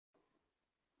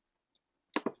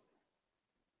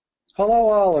Hello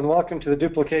all and welcome to the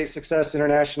Duplicate Success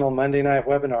International Monday Night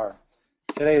Webinar.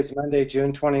 Today is Monday,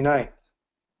 June 29th.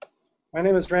 My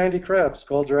name is Randy Krebs,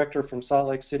 Gold Director from Salt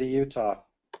Lake City, Utah.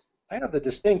 I have the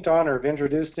distinct honor of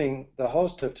introducing the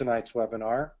host of tonight's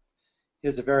webinar. He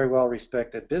is a very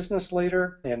well-respected business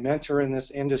leader and mentor in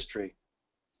this industry.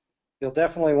 You'll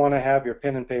definitely want to have your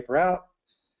pen and paper out,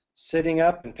 sitting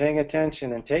up and paying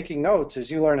attention and taking notes as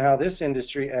you learn how this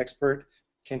industry expert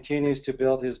continues to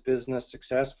build his business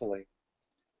successfully.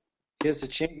 He has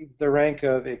achieved the rank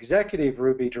of Executive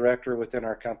Ruby Director within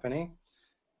our company.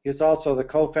 He is also the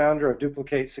co-founder of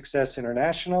Duplicate Success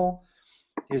International.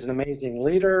 He's an amazing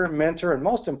leader, mentor, and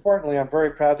most importantly, I'm very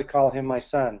proud to call him my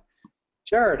son.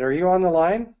 Jared, are you on the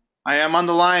line? I am on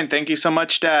the line. Thank you so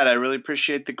much, Dad. I really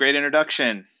appreciate the great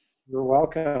introduction. You're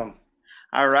welcome.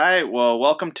 All right. Well,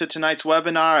 welcome to tonight's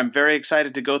webinar. I'm very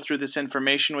excited to go through this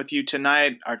information with you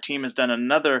tonight. Our team has done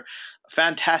another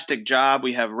fantastic job.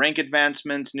 We have rank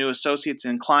advancements, new associates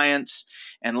and clients,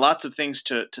 and lots of things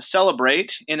to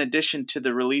celebrate, in addition to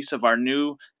the release of our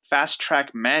new Fast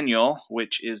Track Manual,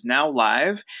 which is now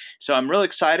live. So I'm really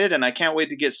excited and I can't wait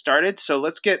to get started. So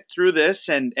let's get through this.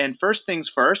 And first things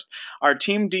first, our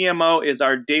Team DMO is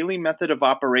our daily method of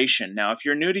operation. Now, if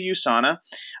you're new to USANA,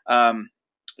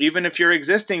 even if you're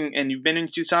existing and you've been in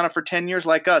USANA for 10 years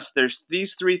like us, there's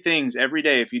these three things every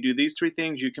day. If you do these three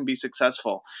things, you can be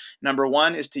successful. Number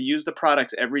one is to use the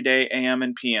products every day, AM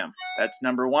and PM. That's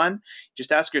number one.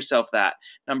 Just ask yourself that.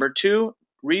 Number two,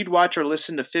 read, watch, or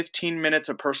listen to 15 minutes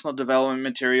of personal development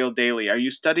material daily. Are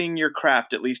you studying your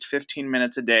craft at least 15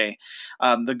 minutes a day?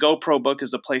 The GoPro book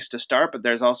is the place to start, but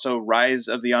there's also Rise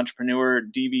of the Entrepreneur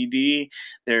DVD.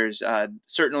 There's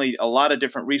certainly a lot of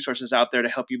different resources out there to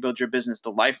help you build your business.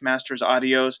 The Life Masters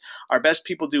audios. Our best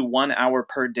people do 1 hour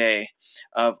per day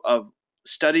of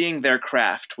studying their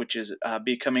craft, which is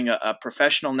becoming a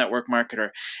professional network marketer.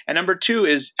 And number two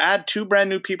is add 2 brand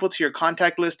new people to your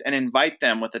contact list and invite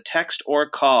them with a text or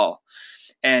call.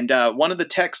 And one of the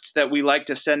texts that we like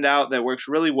to send out that works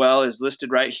really well is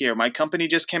listed right here. My company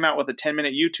just came out with a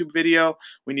 10-minute YouTube video.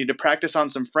 We need to practice on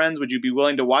some friends. Would you be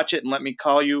willing to watch it and let me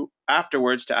call you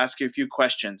afterwards to ask you a few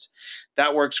questions?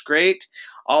 That works great.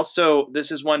 Also,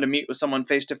 this is one to meet with someone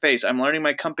face-to-face. I'm learning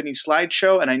my company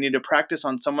slideshow and I need to practice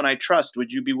on someone I trust.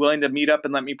 Would you be willing to meet up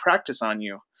and let me practice on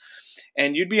you?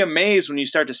 And you'd be amazed when you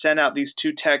start to send out these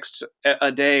 2 texts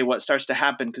a day what starts to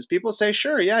happen, because people say,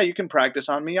 sure, yeah, you can practice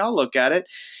on me. I'll look at it.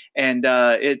 And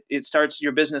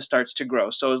your business starts to grow.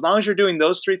 So as long as you're doing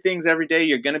those 3 things every day,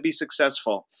 you're going to be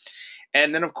successful.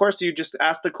 And then, of course, you just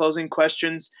ask the closing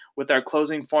questions with our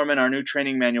closing form and our new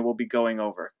training manual we'll be going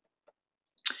over.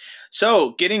 So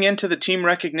getting into the team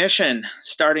recognition,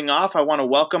 starting off, I want to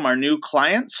welcome our new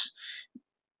clients.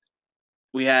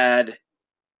 We had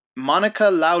Monica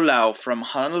Laulau from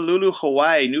Honolulu,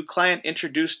 Hawaii, new client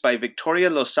introduced by Victoria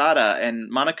Losada, and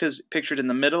Monica's pictured in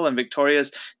the middle and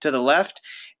Victoria's to the left.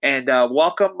 And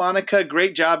welcome, Monica.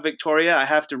 Great job, Victoria. I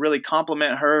have to really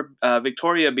compliment her,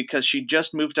 Victoria, because she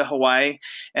just moved to Hawaii,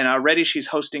 and already she's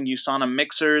hosting USANA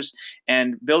mixers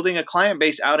and building a client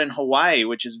base out in Hawaii,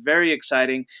 which is very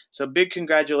exciting. So big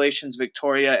congratulations,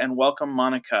 Victoria, and welcome,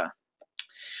 Monica.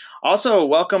 Also,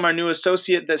 welcome our new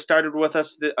associate that started with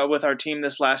us with our team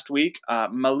this last week,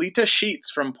 Melita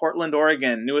Sheets from Portland,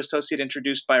 Oregon, new associate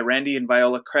introduced by Randy and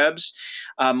Viola Krebs.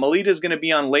 Melita is going to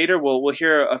be on later. We'll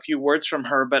hear a few words from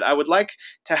her, but I would like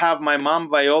to have my mom,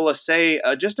 Viola, say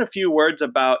just a few words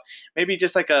about maybe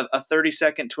just like a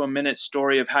 30-second to a minute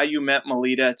story of how you met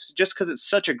Melita. It's just because it's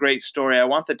such a great story. I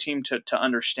want the team to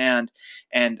understand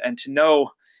and to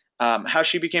know how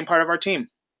she became part of our team.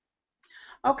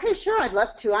 Okay, sure, I'd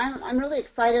love to. I'm really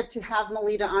excited to have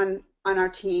Melita on our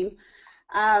team.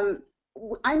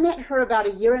 I met her about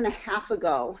 1.5 years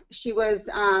ago. She was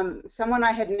someone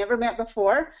I had never met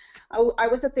before. I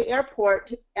was at the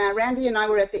airport. Randy and I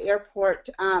were at the airport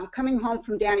coming home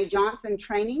from Danny Johnson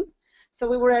training. So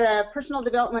we were at a personal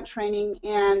development training,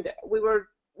 and we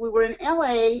were in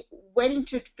LA waiting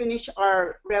to finish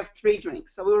our Rev 3 drink.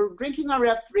 So we were drinking our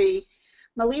Rev 3.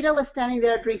 Melita was standing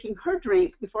there drinking her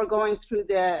drink before going through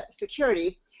the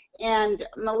security, and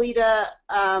Melita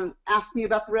asked me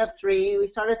about the Rev 3. We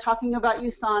started talking about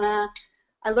USANA.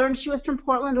 I learned she was from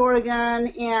Portland, Oregon,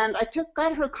 and I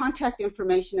got her contact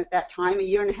information at that time, 1.5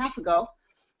 years ago,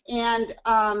 and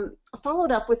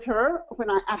followed up with her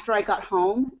after I got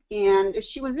home, and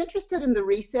she was interested in the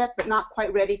reset but not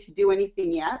quite ready to do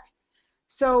anything yet.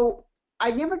 So I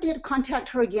never did contact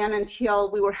her again until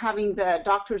we were having the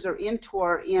Doctors Are In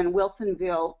tour in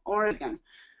Wilsonville, Oregon.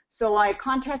 So I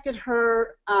contacted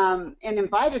her and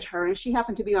invited her, and she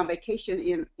happened to be on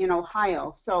vacation in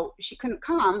Ohio, so she couldn't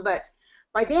come, but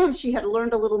by then she had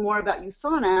learned a little more about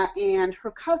USANA, and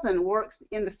her cousin works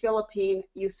in the Philippine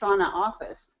USANA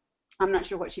office. I'm not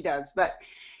sure what she does, but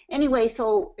anyway,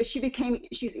 so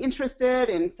she's interested,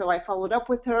 and so I followed up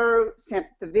with her, sent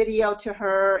the video to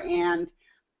her, and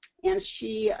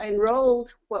she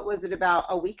enrolled, what was it, about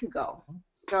a week ago.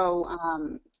 So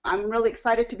I'm really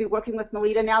excited to be working with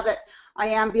Melita now that I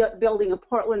am building a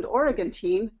Portland, Oregon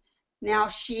team. Now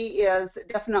she is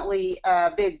definitely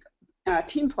a big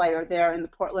team player there in the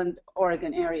Portland,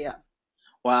 Oregon area.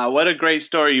 Wow, what a great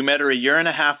story. You met her a year and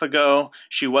a half ago.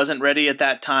 She wasn't ready at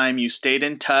that time. You stayed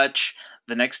in touch.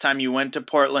 The next time you went to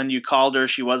Portland, you called her.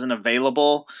 She wasn't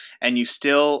available, and you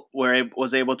still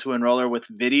was able to enroll her with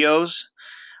videos.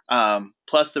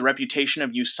 Plus the reputation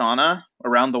of USANA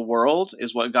around the world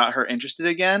is what got her interested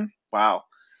again. Wow.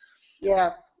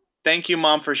 Yes. Thank you,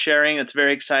 Mom, for sharing. It's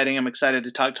very exciting. I'm excited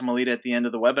to talk to Melita at the end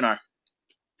of the webinar.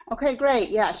 Okay, great.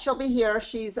 Yeah, she'll be here.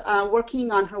 She's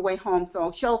working on her way home,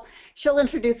 so she'll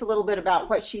introduce a little bit about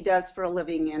what she does for a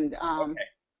living. And Okay.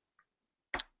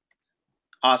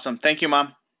 Awesome. Thank you,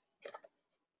 Mom.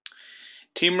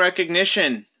 Team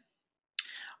recognition.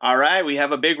 All right, we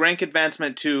have a big rank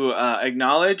advancement to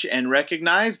acknowledge and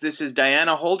recognize. This is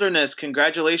Diana Holderness.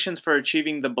 Congratulations for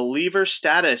achieving the believer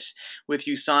status with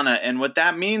USANA. And what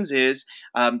that means is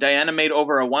Diana made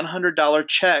over a $100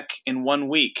 check in 1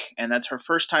 week, and that's her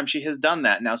first time she has done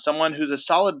that. Now, someone who's a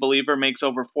solid believer makes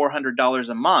over $400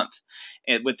 a month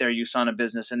with their USANA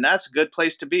business, and that's a good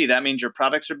place to be. That means your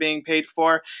products are being paid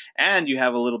for, and you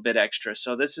have a little bit extra.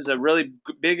 So this is a really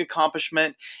big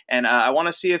accomplishment, and I want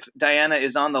to see if Diana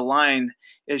is on the line.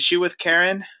 Is she with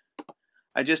Karen?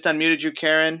 I just unmuted you,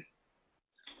 Karen.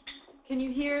 Can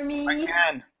you hear me? I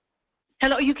can.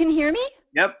 Hello, you can hear me?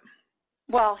 Yep.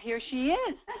 Well, here she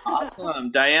is.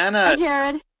 Awesome. Diana. Hi,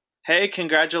 Jared. Hey,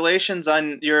 congratulations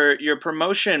on your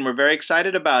promotion. We're very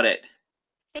excited about it.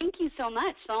 Thank you so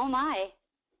much. So am I.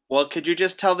 Well, could you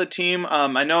just tell the team,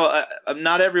 I know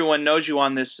not everyone knows you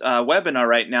on this webinar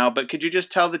right now, but could you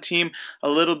just tell the team a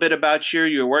little bit about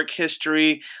your work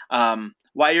history,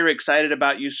 why you're excited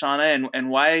about USANA, and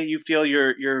why you feel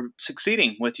you're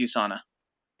succeeding with USANA?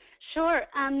 Sure.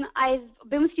 I've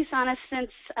been with USANA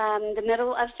since the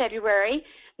middle of February.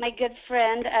 My good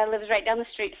friend lives right down the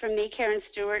street from me, Karen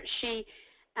Stewart. She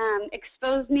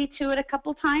exposed me to it a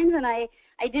couple times, and I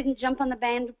didn't jump on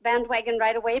the bandwagon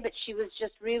right away, but she was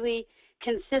just really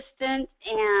consistent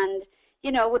and,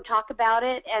 would talk about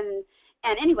it.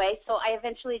 And anyway, so I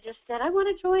eventually just said, I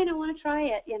want to join, I want to try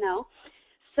it,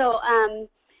 So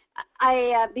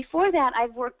before that,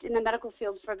 I've worked in the medical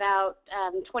field for about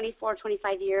 24,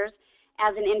 25 years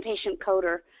as an inpatient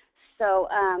coder. So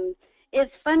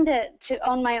it's fun to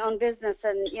own my own business,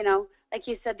 and, like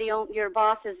you said, your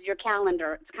boss is your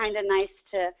calendar. It's kind of nice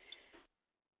to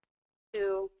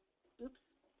oops.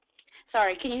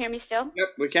 Sorry, can you hear me still? Yep,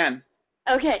 we can.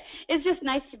 Okay, it's just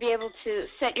nice to be able to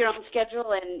set your own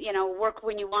schedule and work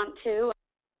when you want to,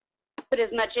 put as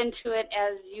much into it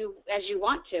as you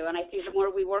want to. And I think the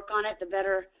more we work on it, the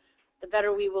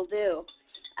better we will do.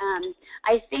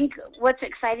 I think what's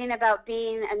exciting about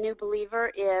being a new believer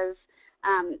is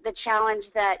the challenge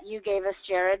that you gave us,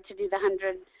 Jared, to do the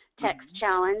 100 text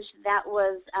challenge. That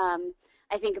was,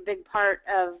 I think, a big part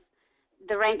of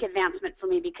the rank advancement for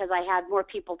me, because I had more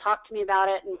people talk to me about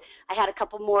it, and I had a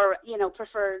couple more,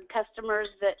 preferred customers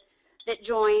that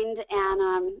joined,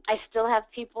 and I still have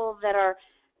people that are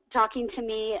talking to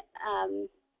me,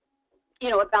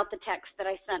 about the text that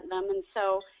I sent them, and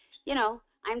so,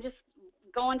 I'm just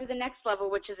going to the next level,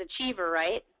 which is Achiever,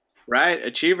 right? Right,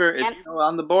 Achiever. It's still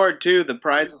on the board too. The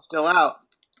prize is still out.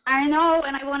 I know,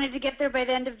 and I wanted to get there by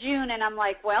the end of June, and I'm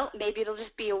like, well, maybe it'll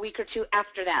just be a week or two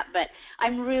after that, but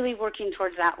I'm really working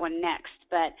towards that one next.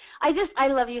 But I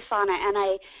love USANA,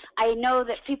 and I know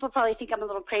that people probably think I'm a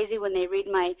little crazy when they read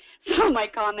some of my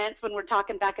comments when we're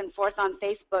talking back and forth on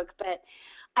Facebook, but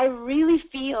I really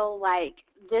feel like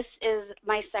this is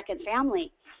my second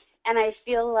family, and I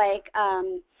feel like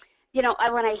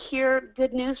when I hear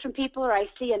good news from people, or I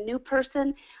see a new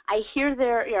person, I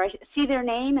see their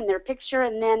name and their picture,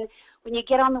 and then when you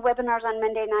get on the webinars on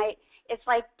Monday night, it's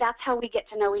like that's how we get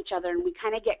to know each other, and we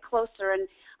kind of get closer. And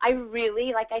I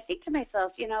really, I think to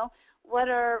myself,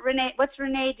 what's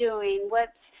Renee doing?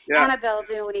 What's Annabelle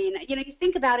doing? You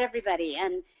think about everybody,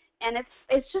 and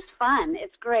it's just fun.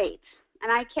 It's great,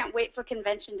 and I can't wait for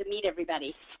convention to meet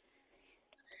everybody.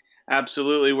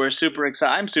 Absolutely, we're super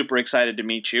excited. I'm super excited to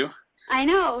meet you. I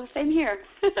know, same here.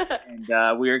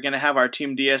 And we are going to have our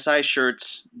Team DSI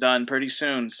shirts done pretty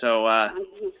soon. So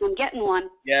I'm getting one.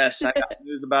 yes, I got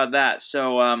news about that.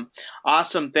 So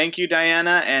awesome. Thank you,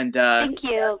 Diana. And Thank you.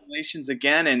 congratulations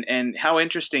again. And how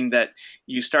interesting that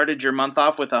you started your month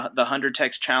off with the 100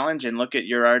 text challenge, and look at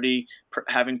you're already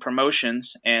having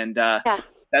promotions. And Yeah.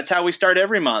 that's how we start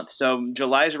every month. So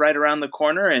July's right around the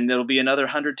corner, and there'll be another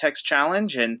 100 text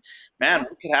challenge. And man,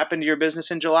 what could happen to your business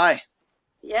in July?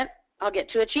 Yep. I'll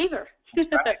get to Achiever. That's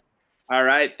right. All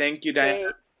right. Thank you, Diana.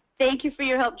 Okay. Thank you for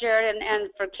your help, Jared, and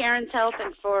for Karen's help,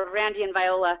 and for Randy and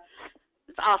Viola.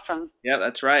 It's awesome. Yeah,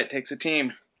 that's right. It takes a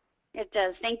team. It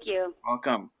does. Thank you.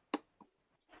 Welcome.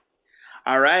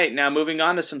 All right. Now moving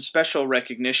on to some special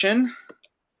recognition.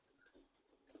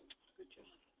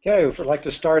 Okay, we'd like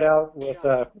to start out with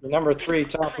the number 3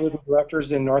 top Ruby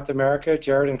directors in North America,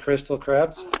 Jared and Crystal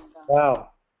Krebs.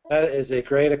 Wow, that is a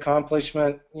great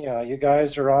accomplishment. You know, you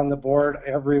guys are on the board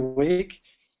every week,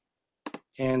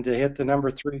 and to hit the number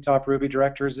 3 top Ruby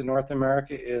directors in North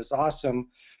America is awesome.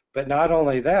 But not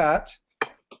only that,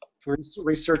 if we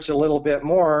research a little bit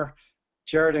more,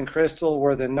 Jared and Crystal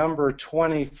were the number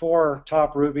 24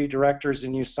 top Ruby directors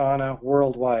in USANA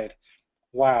worldwide.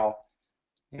 Wow.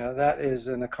 You know, that is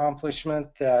an accomplishment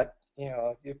that, you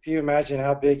know, if you imagine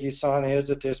how big USANA is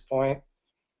at this point,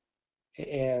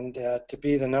 and to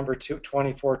be the number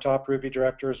 24 top Ruby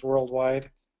directors worldwide,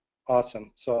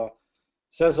 awesome. So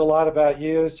says a lot about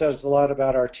you, says a lot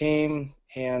about our team,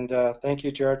 and thank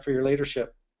you, Jared, for your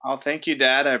leadership. Oh, thank you,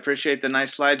 Dad. I appreciate the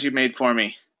nice slides you made for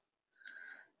me.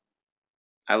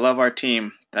 I love our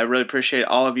team. I really appreciate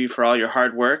all of you for all your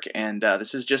hard work, and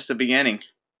this is just the beginning.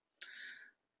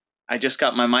 I just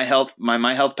got my Health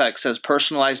pack says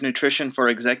personalized nutrition for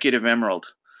Executive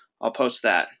Emerald. I'll post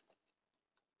that.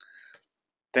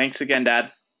 Thanks again,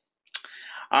 Dad.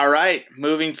 All right,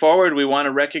 moving forward, we want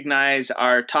to recognize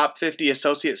our top 50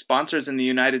 associate sponsors in the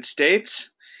United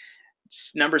States.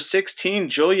 Number 16,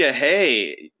 Julia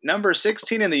Hay. Number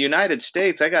 16 in the United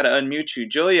States. I got to unmute you.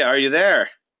 Julia, are you there?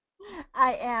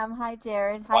 I am. Hi,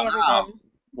 Jared. Wow. Hi, everybody.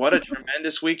 What a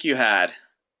tremendous week you had.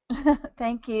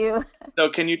 Thank you. So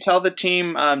can you tell the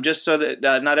team, just so that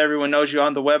not everyone knows you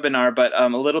on the webinar, but a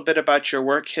little bit about your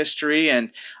work history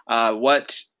and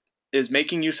what is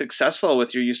making you successful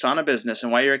with your USANA business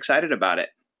and why you're excited about it?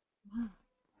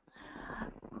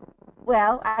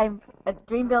 Well, I'm a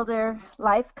Dream Builder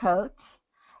life coach,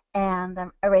 and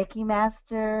I'm a Reiki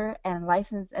master and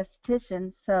licensed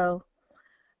esthetician, so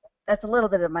that's a little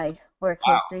bit of my work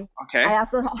history. Okay. I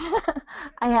also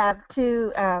I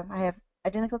have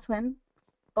identical twin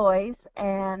boys,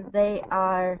 and they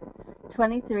are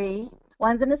 23.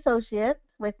 One's an associate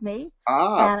with me,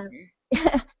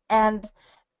 and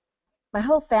my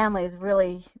whole family has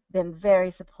really been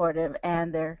very supportive,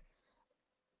 and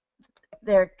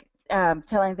they're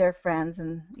telling their friends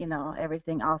and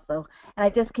everything also. And I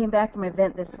just came back from an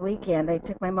event this weekend. I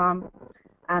took my mom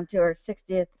to her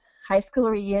 60th high school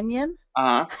reunion.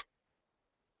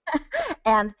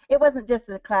 And it wasn't just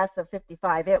the class of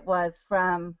 55. It was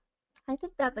from, I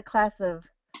think, about the class of,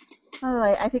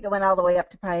 I think it went all the way up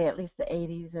to probably at least the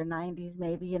 80s or 90s,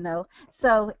 maybe,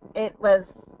 So it was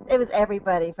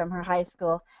everybody from her high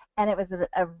school, and it was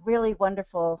a really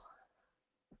wonderful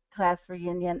class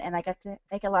reunion, and I got to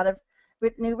make a lot of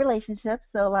new relationships,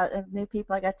 so a lot of new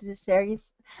people I got to just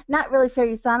not really share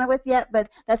USANA with yet, but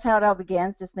that's how it all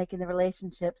begins, just making the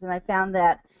relationships, and I found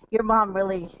that your mom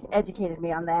really educated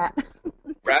me on that.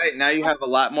 Right, now you have a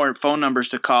lot more phone numbers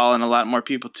to call and a lot more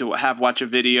people to watch a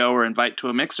video or invite to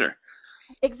a mixer.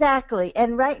 Exactly,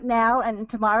 and right now and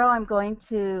tomorrow I'm going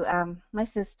to my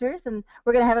sister's, and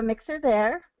we're going to have a mixer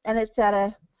there, and it's at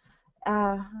a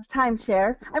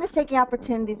timeshare. I'm just taking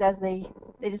opportunities as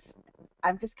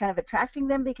I'm just kind of attracting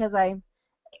them because I'm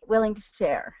willing to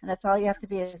share, and that's all you have to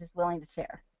be, is just willing to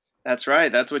share. That's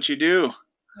right. That's what you do.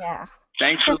 Yeah.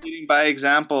 Thanks for leading by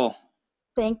example.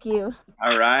 Thank you.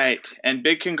 All right. And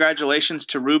big congratulations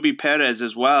to Ruby Perez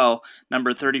as well,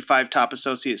 number 35 top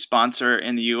associate sponsor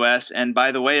in the U.S. And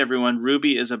by the way, everyone,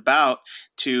 Ruby is about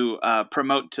to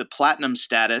promote to platinum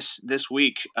status this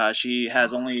week. She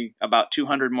has only about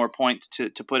 200 more points to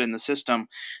put in the system.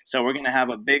 So we're going to have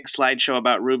a big slideshow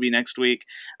about Ruby next week.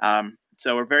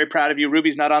 So we're very proud of you.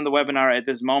 Ruby's not on the webinar at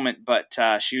this moment, but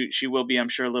she will be, I'm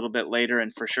sure, a little bit later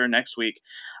and for sure next week.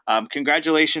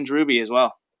 Congratulations, Ruby, as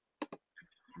well.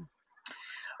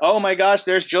 Oh my gosh,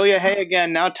 there's Julia Hay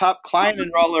again, now top client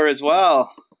enroller as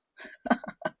well.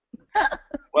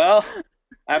 Well,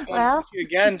 I have to thank you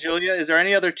again, Julia. Is there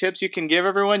any other tips you can give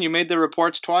everyone? You made the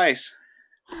reports twice.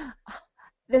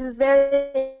 This is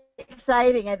very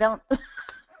exciting.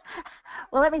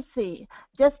 Well, let me see.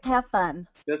 Just have fun.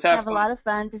 Just have Have a fun. lot of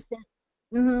fun. Just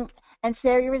and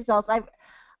share your results.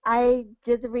 I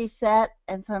did the reset,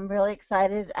 and so I'm really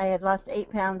excited. I had lost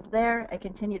 8 pounds there. I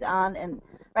continued on, and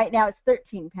right now it's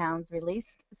 13 pounds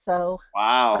released. So,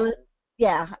 Wow.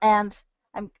 yeah, and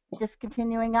I'm just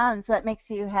continuing on, and so that makes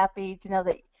you happy to know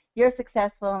that you're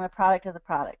successful and a product of the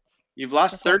product. You've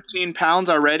lost Just have, 13 pounds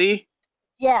already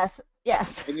yes,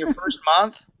 yes, in your first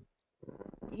month?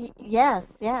 yes,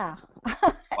 yeah.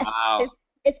 Wow.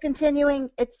 It's continuing.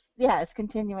 It's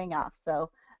continuing off. So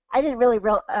I didn't really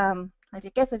I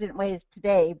guess I didn't weigh it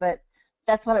today, but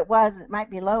that's what it was. It might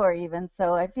be lower even.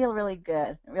 So I feel really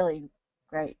good, really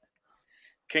great.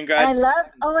 And Congrats.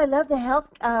 I love the health,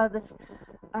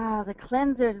 the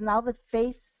cleansers and all the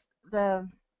face, the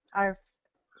our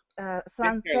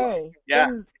Sensei Yeah.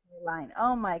 Finn's line.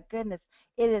 Oh my goodness,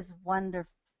 it is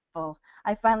wonderful.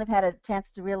 I finally have had a chance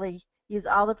to really use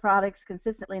all the products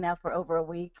consistently now for over a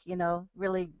week.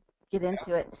 Really get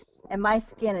into it, and my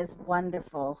skin is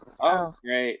wonderful. Oh, Oh,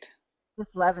 great.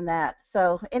 just loving that.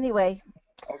 So anyway,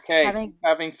 Okay, having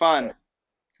having fun.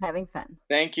 having fun.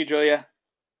 Thank you, Julia.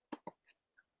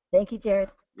 Thank you, Jared.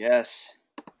 Yes.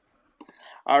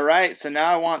 All right, so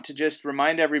now I want to just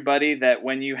remind everybody that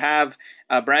when you have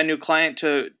a brand new client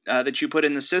that you put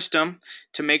in the system,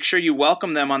 to make sure you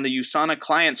welcome them on the USANA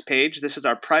clients page. This is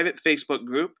our private Facebook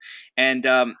group, and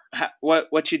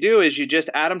what you do is you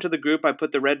just add them to the group. I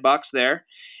put the red box there,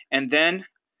 and then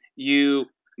you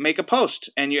make a post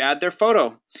and you add their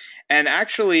photo. And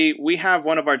actually, we have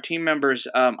one of our team members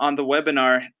on the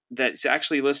webinar that's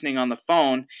actually listening on the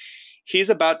phone. He's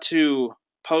about to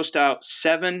post out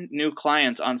 7 new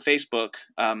clients on Facebook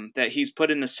that he's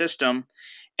put in the system.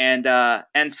 And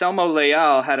Anselmo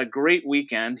Leal had a great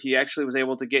weekend. He actually was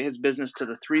able to get his business to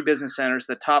the 3 business centers,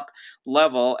 the top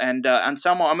level. And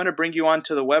Anselmo, I'm going to bring you on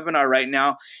to the webinar right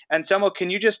now. Anselmo, can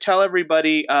you just tell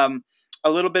everybody a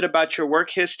little bit about your work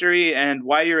history and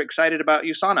why you're excited about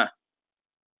USANA?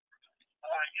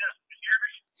 Yes, can you hear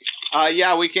me?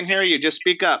 Yeah, we can hear you. Just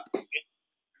speak up.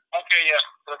 Okay,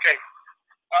 yeah, okay.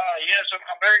 Yes, I'm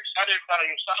very excited about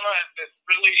USANA. It's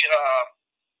really,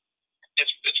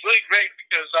 it's really great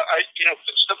because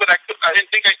stuff that I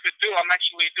didn't think I could do, I'm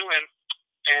actually doing,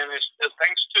 and it's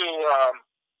thanks to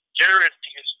Jared.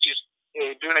 He's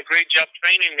doing a great job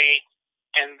training me,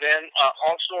 and then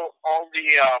also all the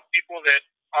people that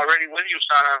already with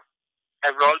USANA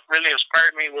have really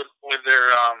inspired me with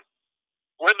their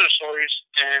stories,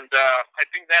 and I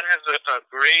think that has a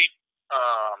great.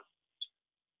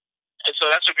 And so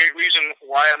that's a great reason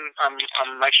why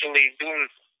I'm actually doing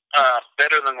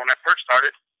better than when I first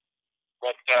started.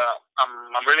 But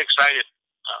I'm really excited.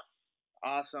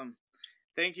 Awesome.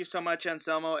 Thank you so much,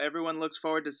 Anselmo. Everyone looks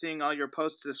forward to seeing all your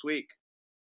posts this week.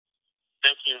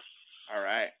 Thank you. All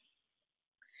right.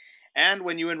 And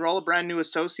when you enroll a brand new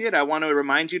associate, I want to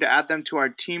remind you to add them to our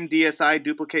Team DSI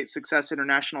Duplicate Success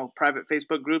International private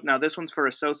Facebook group. Now, this one's for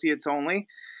associates only.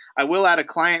 I will add a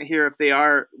client here if they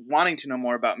are wanting to know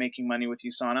more about making money with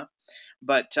USANA.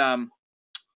 But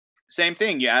same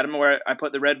thing, you add them where I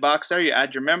put the red box there, you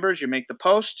add your members, you make the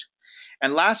post.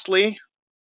 And lastly,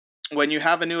 when you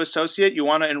have a new associate, you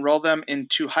want to enroll them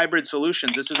into Hybrid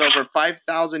Solutions. This is over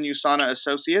 5,000 USANA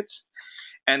associates.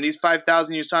 And these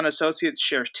 5,000 USANA associates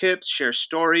share tips, share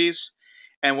stories.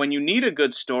 And when you need a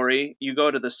good story, you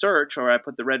go to the search, or I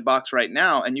put the red box right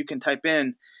now, and you can type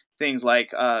in things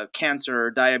like cancer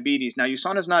or diabetes. Now,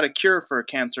 USANA is not a cure for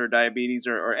cancer or diabetes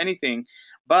or anything,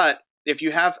 but if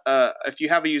you have a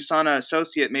USANA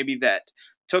associate maybe that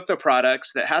took the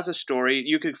products, that has a story,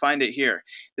 you could find it here.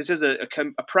 This is a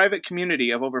private community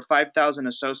of over 5,000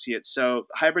 associates, so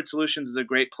Hybrid Solutions is a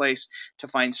great place to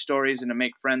find stories and to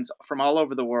make friends from all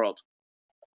over the world.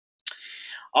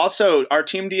 Also, our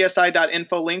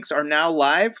teamdsi.info links are now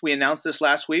live. We announced this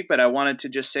last week, but I wanted to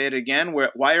just say it again.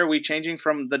 Why are we changing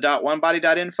from the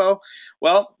 .onebody.info?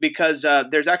 Well, because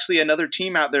there's actually another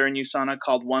team out there in USANA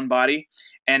called OneBody,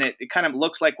 and it kind of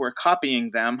looks like we're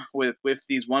copying them with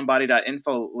these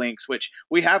onebody.info links, which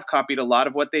we have copied a lot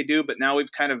of what they do, but now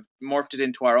we've kind of morphed it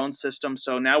into our own system.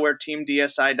 So now we're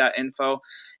teamdsi.info,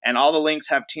 and all the links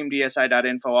have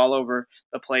teamdsi.info all over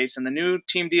the place. And the new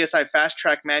Team DSI Fast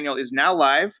Track Manual is now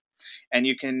live, and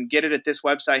you can get it at this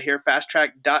website here,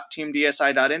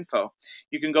 fasttrack.teamdsi.info.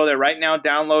 You can go there right now,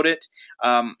 download it.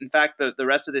 In fact, the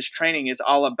rest of this training is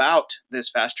all about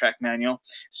this Fast Track Manual.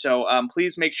 So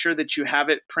please make sure that you have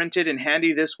it printed and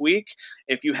handy this week.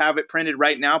 If you have it printed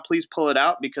right now, please pull it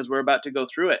out because we're about to go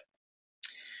through it.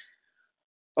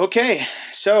 Okay,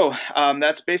 so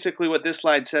that's basically what this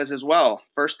slide says as well.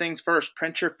 First things first,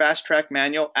 print your Fast Track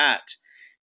Manual at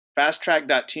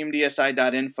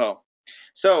fasttrack.teamdsi.info.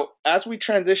 So as we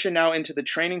transition now into the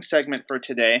training segment for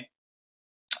today,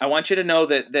 I want you to know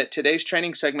that today's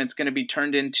training segment is going to be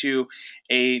turned into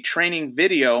a training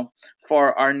video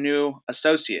for our new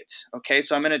associates. Okay,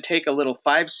 so I'm going to take a little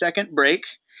 5-second break,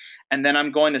 and then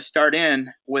I'm going to start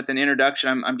in with an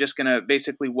introduction. I'm just going to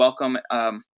basically welcome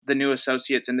the new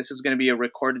associates, and this is going to be a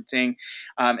recorded thing.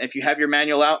 If you have your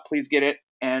manual out, please get it,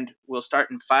 and we'll start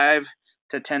in 5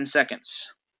 to 10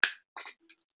 seconds.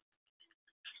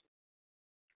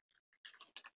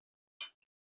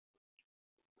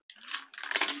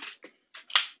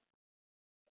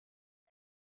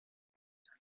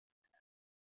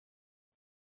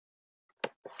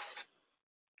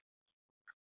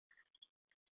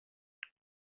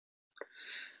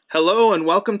 Hello and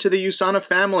welcome to the USANA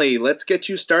family. Let's get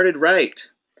you started right.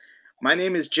 My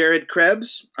name is Jared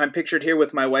Krebs. I'm pictured here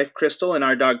with my wife Crystal and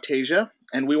our dog Tasia,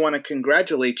 and we want to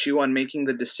congratulate you on making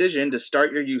the decision to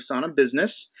start your USANA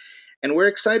business. And we're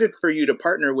excited for you to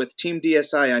partner with Team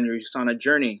DSI on your USANA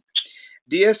journey.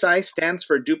 DSI stands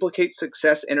for Duplicate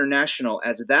Success International,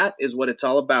 as that is what it's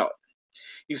all about.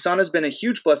 USANA has been a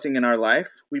huge blessing in our life.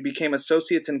 We became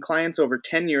associates and clients over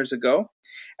 10 years ago.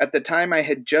 At the time, I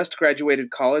had just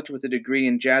graduated college with a degree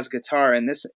in jazz guitar, and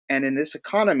in this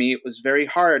economy, it was very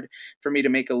hard for me to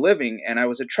make a living, and I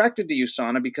was attracted to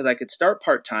USANA because I could start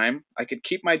part-time, I could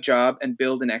keep my job, and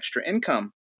build an extra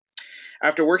income.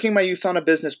 After working my USANA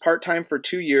business part-time for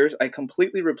 2 years, I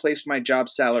completely replaced my job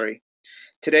salary.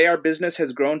 Today, our business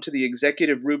has grown to the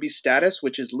executive Ruby status,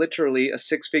 which is literally a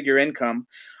 6-figure income,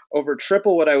 over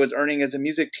triple what I was earning as a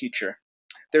music teacher.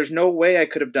 There's no way I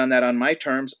could have done that on my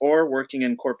terms or working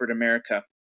in corporate America.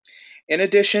 In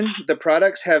addition, the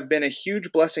products have been a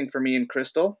huge blessing for me and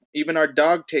Crystal. Even our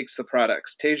dog takes the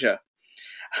products, Tasia.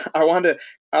 I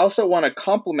also want to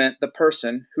compliment the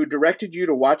person who directed you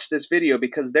to watch this video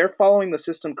because they're following the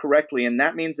system correctly, and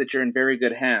that means that you're in very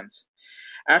good hands.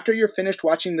 After you're finished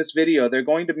watching this video, they're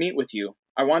going to meet with you.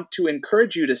 I want to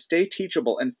encourage you to stay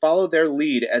teachable and follow their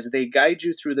lead as they guide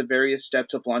you through the various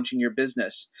steps of launching your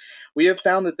business. We have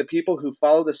found that the people who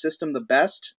follow the system the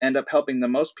best end up helping the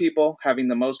most people, having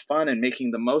the most fun, and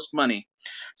making the most money.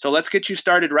 So let's get you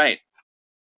started right.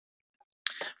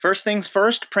 First things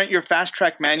first, print your Fast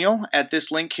Track manual at this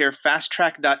link here,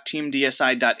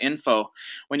 fasttrack.teamdsi.info.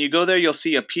 When you go there, you'll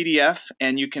see a PDF,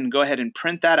 and you can go ahead and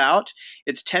print that out.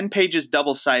 It's 10 pages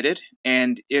double-sided,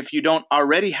 and if you don't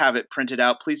already have it printed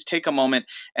out, please take a moment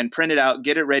and print it out,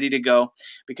 get it ready to go,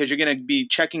 because you're going to be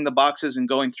checking the boxes and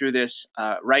going through this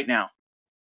right now.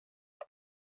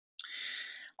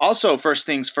 Also, first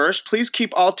things first, please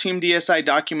keep all Team DSI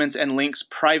documents and links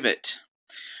private.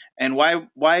 And why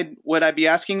would I be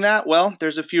asking that? Well,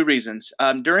 there's a few reasons.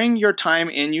 During your time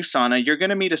in USANA, you're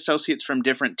going to meet associates from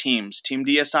different teams. Team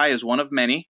DSI is one of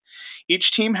many.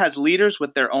 Each team has leaders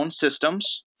with their own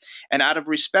systems. And out of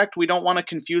respect, we don't want to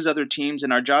confuse other teams,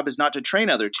 and our job is not to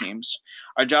train other teams.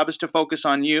 Our job is to focus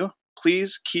on you.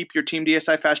 Please keep your Team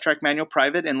DSI Fast Track manual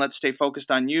private, and let's stay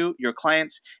focused on you, your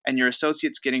clients, and your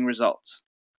associates getting results.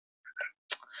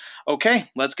 Okay,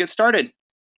 let's get started.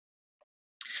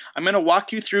 I'm going to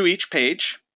walk you through each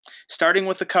page, starting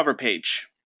with the cover page.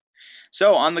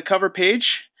 So on the cover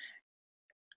page,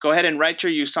 go ahead and write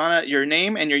your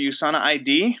name and your USANA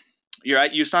ID. Your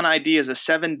USANA ID is a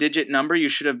 7-digit number. You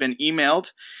should have been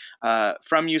emailed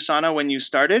from USANA when you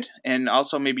started, and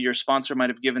also maybe your sponsor might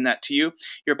have given that to you.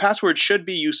 Your password should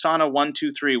be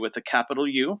USANA123 with a capital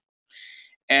U.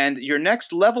 And your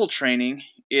next level training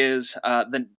is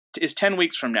 10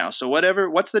 weeks from now. So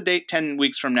what's the date 10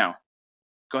 weeks from now?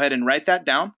 Go ahead and write that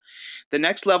down. The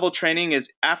next level training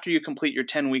is after you complete your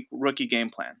 10-week rookie game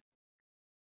plan.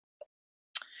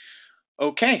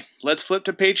 Okay, let's flip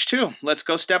to page 2. Let's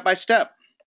go step by step.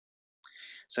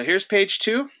 So here's page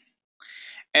 2,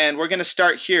 and we're going to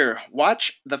start here.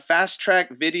 Watch the Fast Track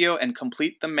video and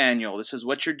complete the manual. This is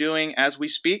what you're doing as we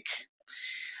speak.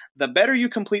 The better you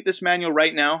complete this manual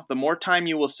right now, the more time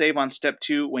you will save on step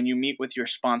 2 when you meet with your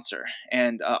sponsor.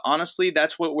 And honestly,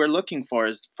 that's what we're looking for,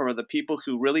 is for the people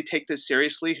who really take this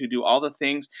seriously, who do all the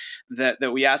things that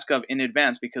we ask of in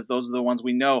advance, because those are the ones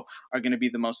we know are going to be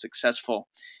the most successful.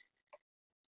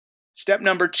 Step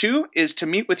number 2 is to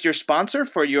meet with your sponsor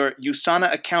for your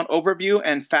USANA account overview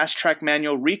and Fast Track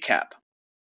manual recap.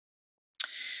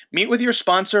 Meet with your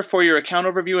sponsor for your account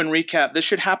overview and recap. This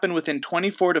should happen within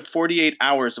 24 to 48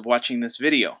 hours of watching this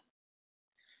video.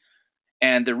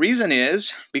 And the reason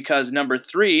is because number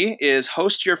 3 is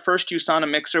host your first USANA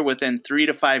mixer within 3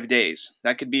 to 5 days.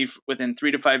 That could be within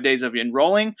 3 to 5 days of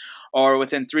enrolling, or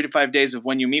within 3 to 5 days of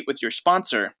when you meet with your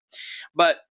sponsor.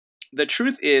 But the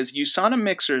truth is USANA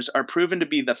mixers are proven to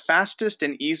be the fastest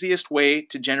and easiest way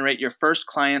to generate your first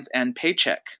clients and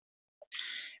paycheck.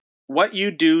 What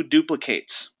you do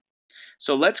duplicates.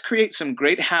 So let's create some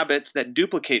great habits that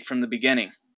duplicate from the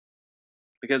beginning,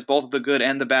 because both the good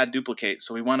and the bad duplicate.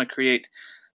 So we want to create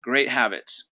great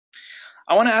habits.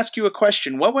 I want to ask you a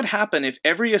question. What would happen if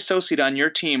every associate on your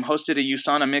team hosted a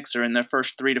USANA mixer in their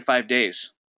first 3 to 5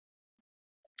 days?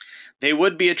 They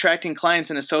would be attracting clients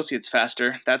and associates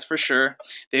faster, that's for sure.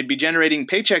 They'd be generating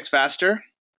paychecks faster,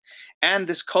 and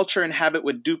this culture and habit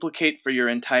would duplicate for your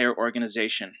entire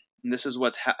organization. And this is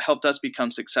what's helped us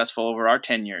become successful over our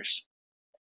 10 years.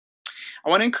 I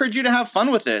want to encourage you to have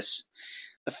fun with this.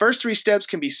 The first 3 steps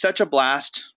can be such a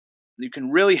blast. You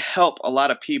can really help a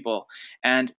lot of people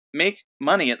and make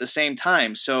money at the same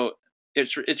time. So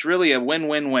it's really a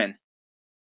win-win-win.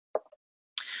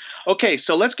 Okay,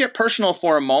 so let's get personal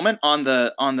for a moment on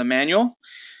the manual.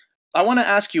 I want to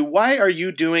ask you, why are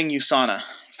you doing USANA?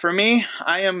 For me,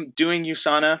 I am doing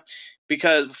USANA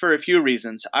because for a few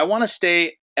reasons. I want to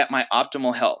stay at my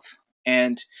optimal health,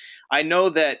 and I know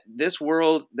that this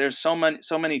world, there's so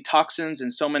many toxins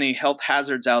and so many health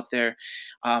hazards out there.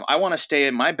 I want to stay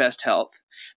in my best health.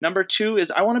 Number 2 is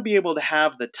I want to be able to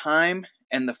have the time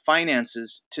and the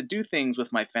finances to do things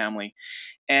with my family.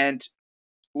 And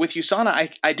with USANA,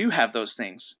 I do have those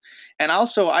things. And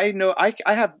also I know I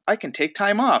can take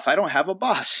time off. I don't have a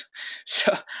boss.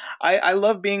 So I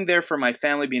love being there for my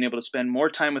family, being able to spend more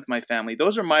time with my family.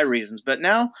 Those are my reasons. But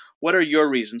now, what are your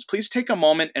reasons? Please take a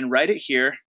moment and write it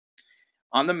here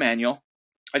on the manual.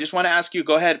 I just want to ask you,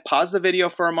 go ahead, pause the video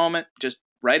for a moment, just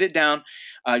write it down.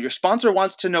 Your sponsor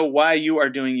wants to know why you are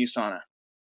doing USANA.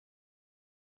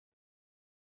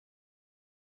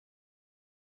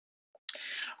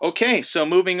 Okay, so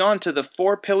moving on to the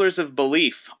 4 pillars of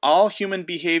belief. All human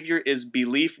behavior is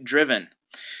belief driven.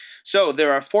 So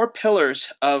there are 4 pillars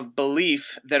of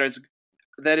belief that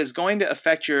is going to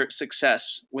affect your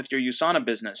success with your USANA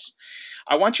business.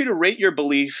 I want you to rate your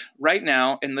belief right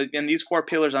now in these 4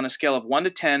 pillars on a scale of 1 to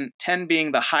 10, 10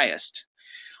 being the highest.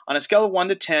 On a scale of 1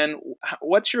 to 10,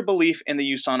 what's your belief in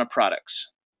the USANA products?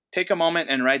 Take a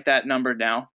moment and write that number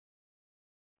down.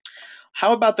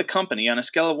 How about the company? On a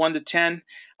scale of 1 to 10,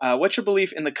 what's your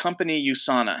belief in the company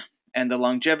USANA and the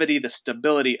longevity, the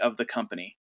stability of the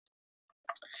company?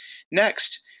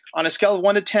 Next, on a scale of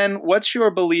 1 to 10, what's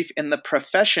your belief in the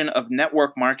profession of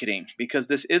network marketing? Because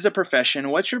this is a profession.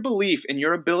 What's your belief in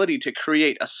your ability to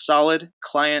create a solid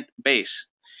client base?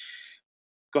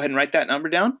 Go ahead and write that number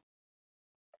down.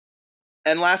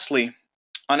 And lastly,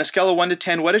 on a scale of 1 to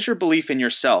 10, what is your belief in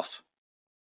yourself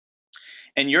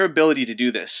and your ability to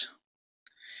do this?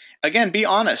 Again, be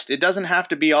honest. It doesn't have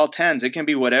to be all 10s. It can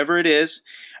be whatever it is.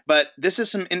 But this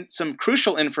is some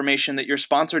crucial information that your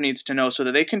sponsor needs to know so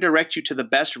that they can direct you to the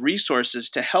best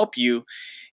resources to help you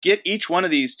get each one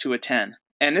of these to a 10.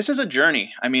 And this is a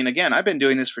journey. I mean, again, I've been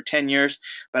doing this for 10 years,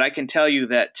 but I can tell you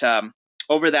that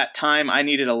over that time, I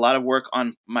needed a lot of work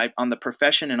on the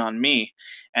profession and on me.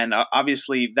 And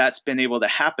obviously, that's been able to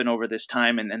happen over this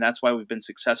time, and that's why we've been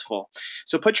successful.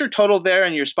 So put your total there,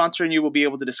 and your sponsor and you will be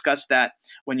able to discuss that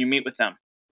when you meet with them.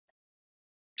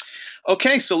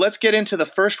 Okay, so let's get into the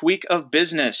first week of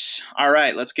business. All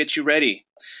right, let's get you ready.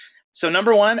 So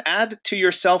number 1, add to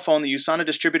your cell phone the USANA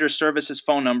Distributor Services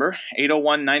phone number,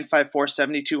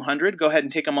 801-954-7200. Go ahead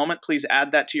and take a moment. Please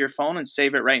add that to your phone and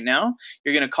save it right now.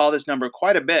 You're going to call this number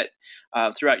quite a bit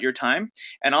throughout your time.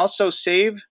 And also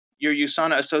save your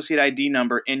USANA Associate ID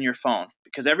number in your phone,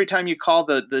 because every time you call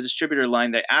the distributor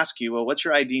line, they ask you, well, what's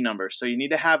your ID number? So you need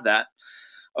to have that.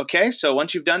 Okay, so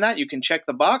once you've done that, you can check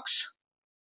the box.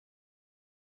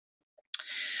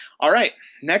 All right,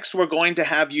 next we're going to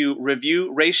have you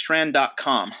review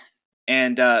raystrand.com.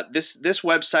 And this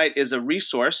website is a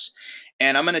resource,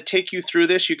 and I'm going to take you through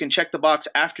this. You can check the box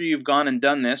after you've gone and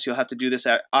done this. You'll have to do this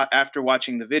after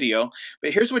watching the video.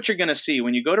 But here's what you're going to see.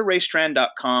 When you go to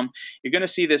raystrand.com, you're going to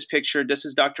see this picture. This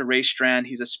is Dr. Ray Strand.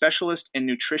 He's a specialist in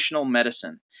nutritional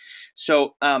medicine.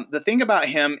 So the thing about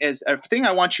him is, the thing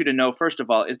I want you to know, first of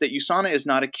all, is that USANA is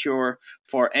not a cure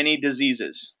for any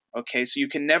diseases. Okay, so you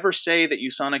can never say that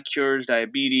USANA cures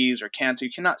diabetes or cancer.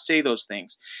 You cannot say those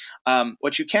things.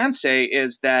 What you can say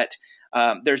is that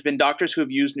there's been doctors who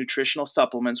have used nutritional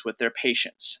supplements with their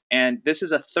patients. And this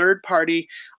is a third-party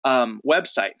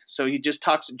website. So he just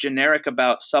talks generic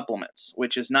about supplements,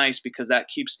 which is nice because that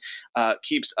keeps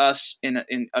us in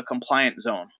a compliant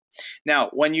zone. Now,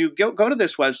 when you go to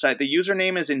this website, the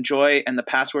username is Enjoy and the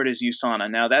password is USANA.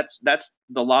 Now, that's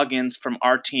the logins from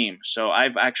our team. So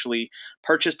I've actually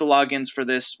purchased the logins for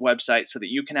this website so that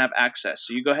you can have access.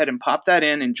 So you go ahead and pop that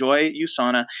in, Enjoy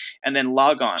USANA, and then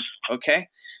log on. Okay.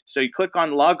 So you click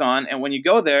on log on, and when you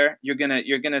go there, you're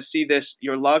gonna see this.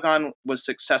 Your log on was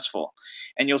successful,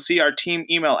 and you'll see our team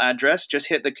email address. Just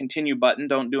hit the continue button.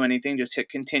 Don't do anything. Just hit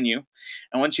continue.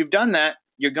 And once you've done that,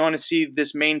 you're going to see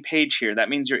this main page here. That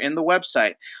means you're in the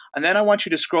website. And then I want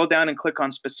you to scroll down and click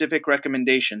on specific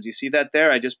recommendations. You see that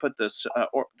there? I just put this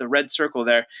the red circle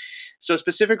there. So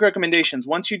specific recommendations.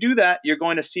 Once you do that, you're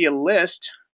going to see a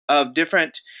list of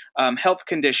different health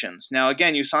conditions. Now,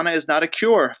 again, USANA is not a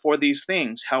cure for these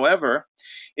things. However,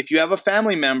 if you have a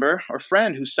family member or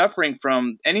friend who's suffering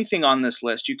from anything on this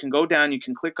list, you can go down, you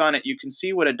can click on it, you can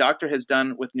see what a doctor has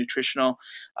done with nutritional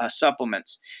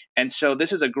supplements. And so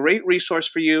this is a great resource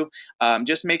for you.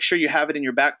 Just make sure you have it in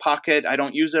your back pocket. I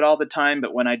don't use it all the time,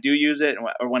 but when I do use it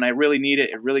or when I really need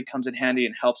it, it really comes in handy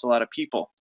and helps a lot of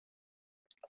people.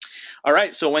 All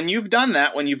right, so when you've done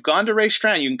that, when you've gone to Ray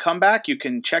Strand, you can come back, you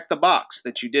can check the box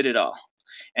that you did it all.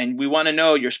 And we want to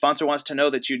know, your sponsor wants to know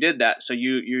that you did that, so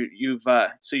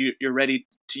you're ready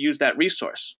to use that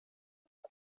resource.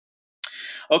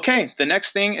 Okay, the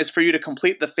next thing is for you to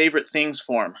complete the favorite things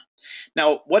form.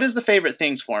 Now, what is the favorite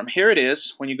things form? Here it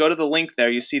is. When you go to the link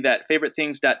there, you see that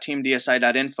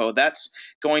favoritethings.teamdsi.info. That's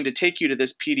going to take you to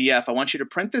this PDF. I want you to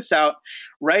print this out,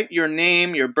 write your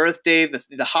name, your birthday,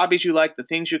 the hobbies you like, the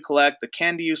things you collect, the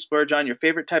candy you splurge on, your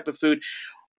favorite type of food.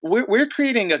 We're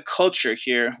creating a culture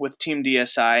here with Team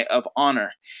DSI of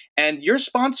honor, and your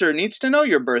sponsor needs to know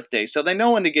your birthday so they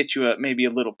know when to get you maybe a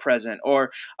little present,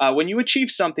 or when you achieve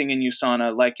something in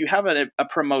USANA, like you have a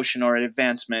promotion or an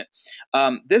advancement.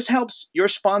 This helps your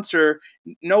sponsor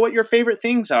know what your favorite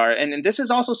things are, and this is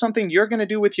also something you're going to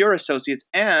do with your associates.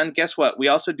 And guess what? We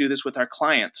also do this with our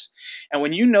clients. And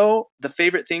when you know the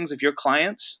favorite things of your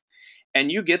clients, and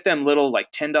you get them little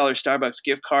like $10 Starbucks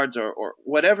gift cards or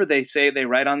whatever they say they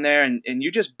write on there, and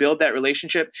you just build that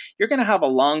relationship, you're going to have a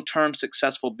long-term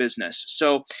successful business.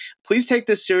 So please take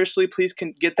this seriously. Please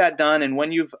get that done. And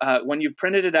when you've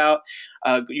printed it out,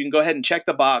 you can go ahead and check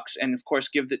the box and, of course,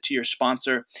 give it to your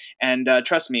sponsor. And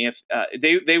trust me, if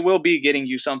they will be getting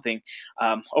you something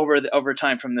over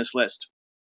time from this list.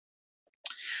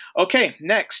 Okay,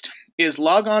 next is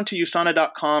log on to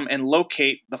usana.com and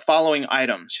locate the following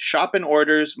items: shop and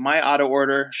orders, my auto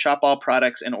order, shop all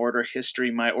products, and order history,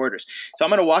 my orders. So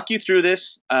I'm going to walk you through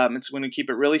this. It's going to keep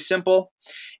it really simple.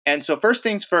 And so first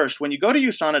things first, when you go to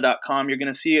usana.com, you're going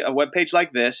to see a web page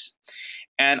like this.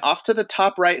 And off to the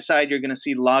top right side, you're going to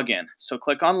see login. So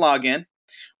click on login.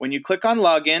 When you click on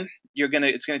login,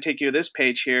 it's going to take you to this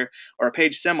page here, or a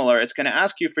page similar. It's going to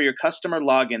ask you for your customer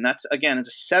login. That's, again,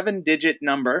 it's a 7-digit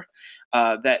number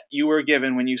that you were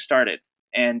given when you started.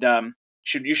 And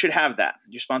you should have that.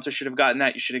 Your sponsor should have gotten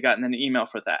that. You should have gotten an email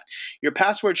for that. Your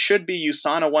password should be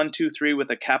USANA123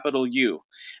 with a capital U.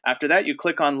 After that, you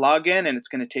click on login, and it's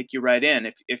going to take you right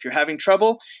in. If you're having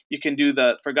trouble, you can do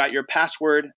the forgot your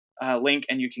password link,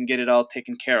 and you can get it all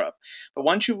taken care of. But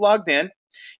once you've logged in,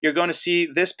 you're going to see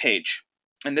this page.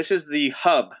 And this is the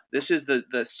hub. This is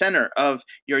the center of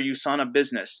your USANA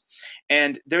business.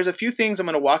 And there's a few things I'm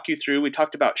going to walk you through. We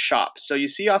talked about shop. So you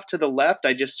see off to the left,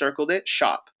 I just circled it,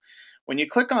 shop. When you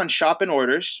click on shop and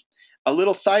orders, a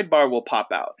little sidebar will pop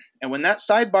out. And when that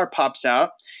sidebar pops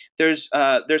out, there's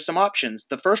some options.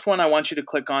 The first one I want you to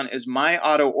click on is my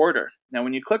auto order. Now,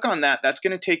 when you click on that, that's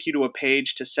going to take you to a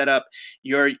page to set up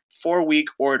your 4-week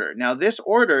order. Now, this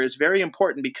order is very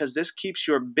important because this keeps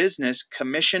your business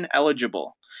commission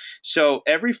eligible. So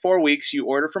every 4 weeks you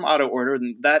order from auto order,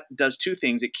 and that does two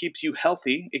things. It keeps you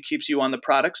healthy. It keeps you on the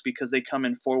products because they come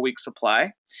in 4-week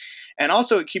supply. And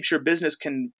also it keeps your business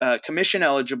commission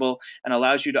eligible and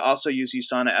allows you to also use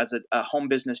USANA as a home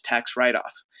business tax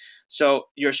write-off. So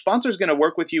your sponsor is going to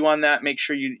work with you on that. Make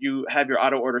sure you have your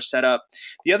auto order set up.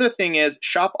 The other thing is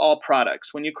shop all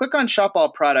products. When you click on shop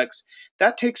all products,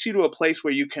 that takes you to a place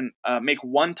where you can make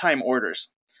one-time orders.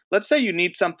 Let's say you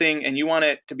need something and you want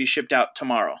it to be shipped out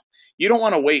tomorrow. You don't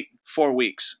want to wait 4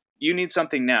 weeks. You need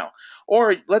something now.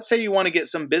 Or let's say you want to get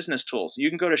some business tools. You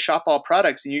can go to Shop All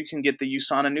Products and you can get the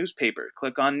USANA newspaper.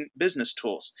 Click on Business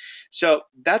Tools. So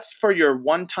that's for your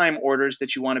one-time orders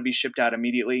that you want to be shipped out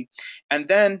immediately. And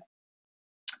then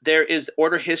there is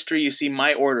order history. You see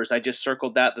my orders. I just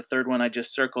circled that. The third one I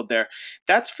just circled there.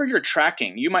 That's for your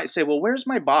tracking. You might say, well, where's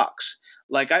my box?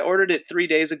 Like I ordered it 3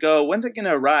 days ago. When's it going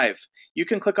to arrive? You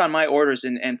can click on my orders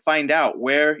and find out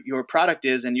where your product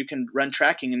is, and you can run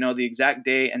tracking and know the exact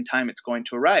day and time it's going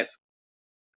to arrive.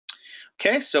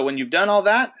 Okay, so when you've done all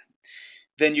that,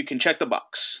 then you can check the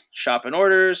box. Shop and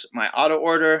orders, my auto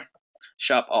order,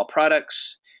 shop all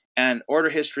products, and order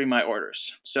history, my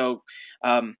orders. So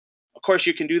of course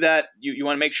you can do that. You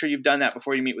want to make sure you've done that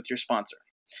before you meet with your sponsor.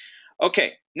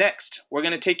 Okay, next we're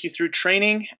going to take you through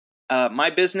training, my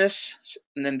business,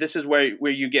 and then this is where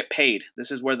you get paid.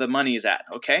 This is where the money is at,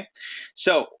 okay?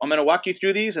 So I'm going to walk you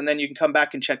through these, and then you can come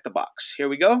back and check the box. Here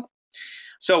we go.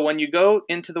 So when you go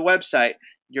into the website,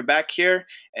 you're back here,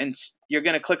 and you're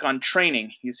going to click on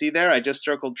training. You see there, I just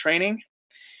circled training.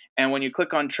 And when you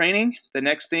click on training, the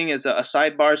next thing is a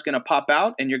sidebar is going to pop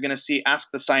out, and you're going to see Ask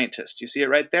the Scientist. You see it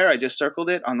right there? I just circled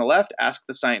it on the left, Ask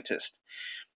the Scientist.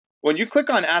 When you click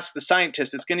on Ask the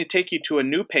Scientist, it's going to take you to a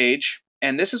new page,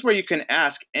 and this is where you can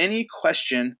ask any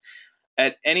question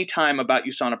at any time about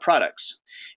USANA products.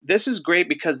 This is great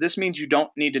because this means you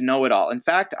don't need to know it all. In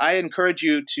fact, I encourage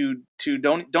you to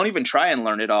don't even try and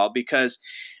learn it all, because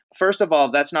first of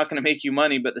all, that's not going to make you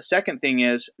money. But the second thing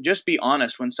is, just be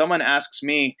honest. When someone asks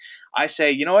me, I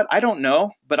say, you know what, I don't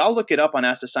know, but I'll look it up on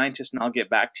Ask the Scientist and I'll get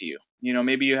back to you. You know,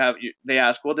 maybe they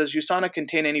ask, well, does USANA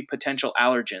contain any potential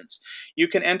allergens? You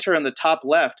can enter on the top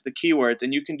left the keywords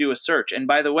and you can do a search. And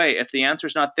by the way, if the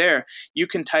answer's not there, you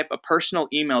can type a personal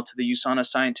email to the USANA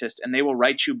scientist and they will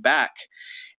write you back.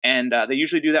 And they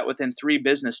usually do that within 3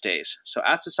 business days. So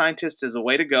Ask the Scientist is a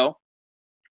way to go.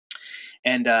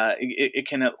 And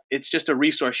it's just a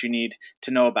resource you need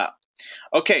to know about.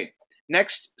 Okay,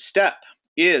 next step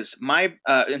is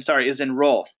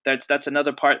enroll. That's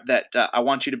another part that I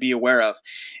want you to be aware of.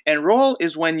 Enroll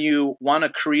is when you want to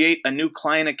create a new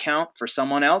client account for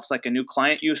someone else, like a new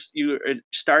client you are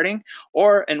starting,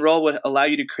 or enroll would allow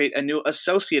you to create a new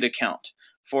associate account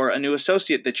for a new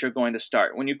associate that you're going to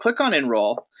start. When you click on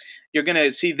enroll, you're going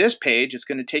to see this page. It's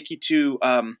going to take you to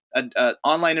an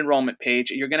online enrollment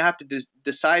page. You're going to have to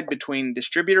decide between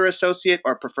distributor associate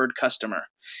or preferred customer.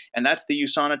 And that's the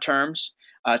USANA terms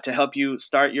to help you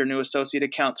start your new associate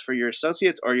accounts for your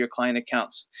associates or your client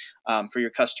accounts for your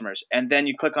customers. And then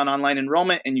you click on online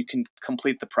enrollment and you can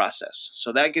complete the process.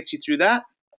 So that gets you through that.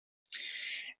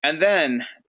 And then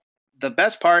the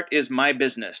best part is My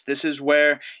Business. This is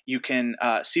where you can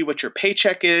see what your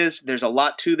paycheck is. There's a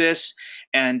lot to this.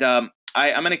 And I'm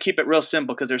going to keep it real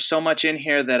simple because there's so much in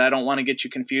here that I don't want to get you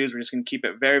confused. We're just going to keep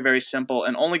it very, very simple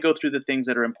and only go through the things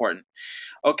that are important.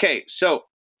 Okay, so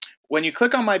when you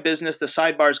click on My Business, the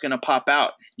sidebar is going to pop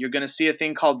out. You're going to see a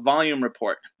thing called Volume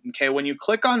Report. Okay, when you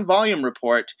click on Volume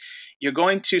Report, you're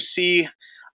going to see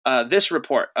this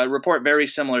report, a report very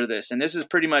similar to this, and this is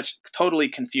pretty much totally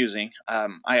confusing.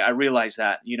 I realize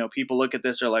that, you know, people look at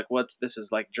this, are like, this is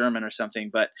like German or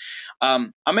something, but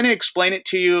I'm going to explain it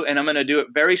to you, and I'm going to do it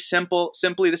very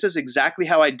simply. This is exactly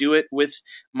how I do it with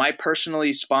my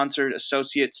personally sponsored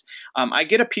associates. I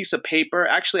get a piece of paper.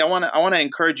 Actually, I want to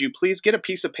encourage you, please get a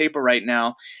piece of paper right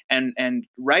now and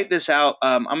write this out.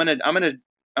 I'm going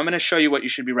to show you what you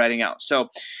should be writing out. So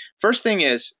first thing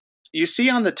is, you see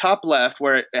on the top left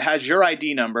where it has your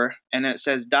ID number and it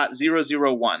says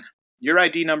 .001, your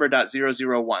ID number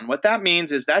 .001. What that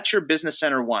means is that's your business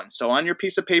center 1. So on your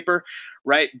piece of paper,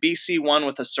 write BC1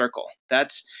 with a circle.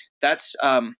 That's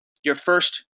your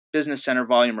first business center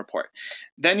volume report.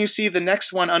 Then you see the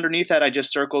next one underneath that I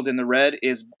just circled in the red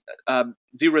is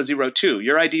 002,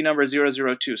 your ID number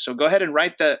 002. So go ahead and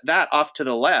write that off to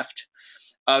the left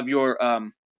of your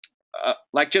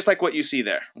just like what you see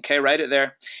there. Okay, write it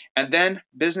there. And then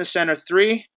Business Center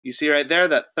 3, you see right there,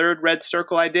 that third red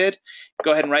circle I did,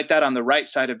 go ahead and write that on the right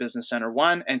side of Business Center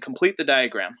 1 and complete the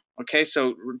diagram. Okay,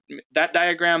 so that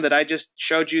diagram that I just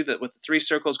showed you that with the 3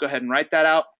 circles, go ahead and write that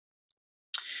out.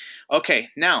 Okay,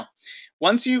 now,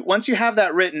 once you have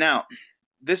that written out,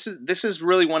 this is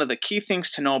really one of the key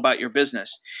things to know about your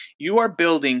business. You are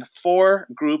building 4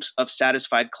 groups of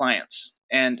satisfied clients,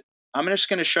 and I'm just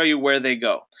going to show you where they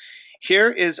go.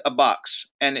 Here is a box,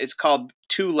 and it's called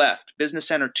 2 left, Business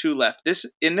Center 2 left.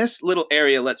 In this little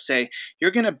area, let's say,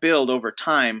 you're going to build over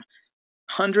time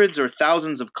hundreds or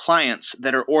thousands of clients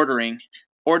that are ordering,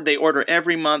 or they order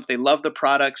every month, they love the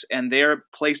products, and they're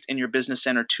placed in your Business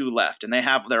Center 2 left. And they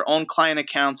have their own client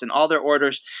accounts, and all their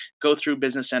orders go through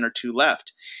Business Center 2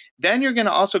 left. Then you're going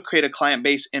to also create a client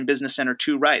base in Business Center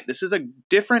 2 right. This is a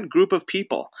different group of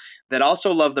people that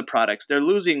also love the products. They're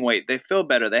losing weight, they feel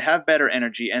better, they have better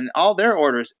energy, and all their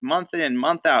orders month in,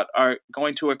 month out are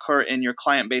going to occur in your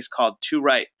client base called 2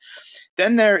 right.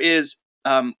 Then there is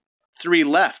 3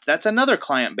 left. That's another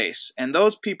client base, and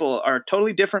those people are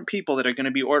totally different people that are going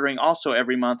to be ordering also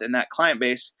every month in that client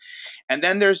base. And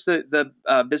then there's the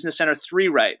Business Center 3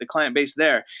 right, the client base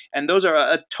there, and those are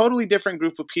a totally different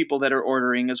group of people that are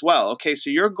ordering as well. Okay, so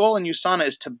your goal in USANA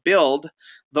is to build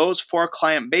those 4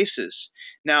 client bases.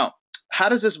 Now, how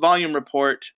does this volume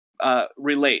report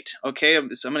relate? Okay,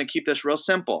 so I'm going to keep this real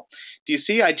simple. Do you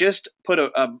see I just put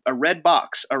a red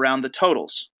box around the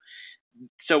totals?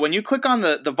 So when you click on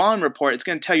the volume report, it's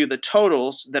going to tell you the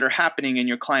totals that are happening in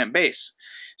your client base.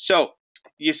 So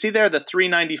you see there the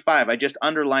 395. I just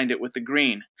underlined it with the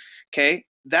green. Okay,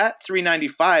 that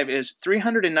 395 is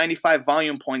 395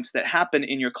 volume points that happen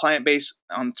in your client base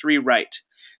on 3 right.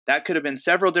 That could have been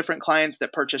several different clients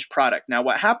that purchased product. Now,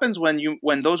 what happens when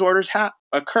those orders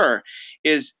occur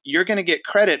is you're going to get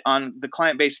credit on the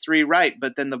client base 3 right,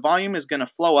 but then the volume is going to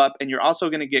flow up, and you're also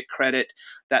going to get credit.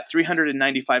 That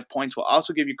 395 points will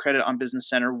also give you credit on Business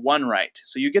Center 1 right.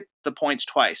 So you get the points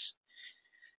twice.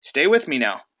 Stay with me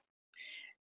now.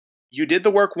 You did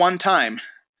the work 1 time,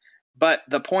 but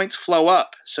the points flow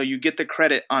up, so you get the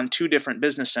credit on 2 different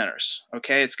business centers.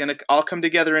 Okay, it's going to all come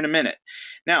together in a minute.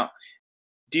 Now,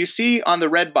 do you see on the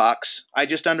red box, I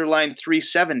just underlined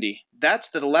 370.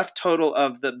 That's the left total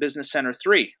of the Business Center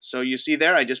 3. So you see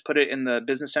there, I just put it in the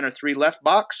Business Center 3 left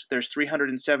box. There's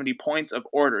 370 points of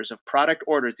orders, of product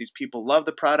orders. These people love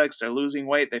the products. They're losing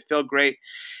weight. They feel great.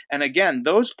 And again,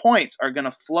 those points are going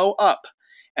to flow up,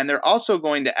 and they're also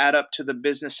going to add up to the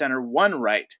Business Center 1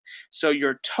 right. So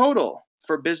your total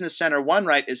for Business Center 1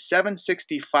 right is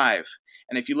 765.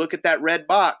 And if you look at that red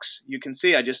box, you can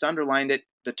see I just underlined it.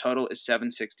 The total is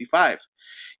 765.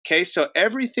 Okay, so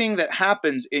everything that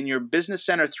happens in your Business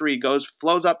Center 3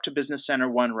 flows up to Business Center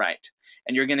 1 right,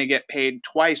 and you're going to get paid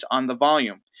twice on the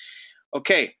volume.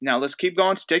 Okay, now let's keep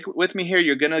going. Stick with me here.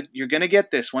 You're gonna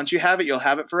get this. Once you have it, you'll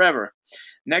have it forever.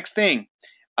 Next thing,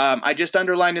 I just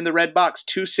underlined in the red box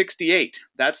 268.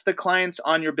 That's the clients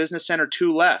on your Business Center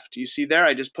 2 left. You see there,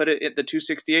 I just put it at the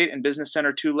 268 and Business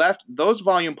Center 2 left. Those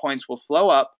volume points will flow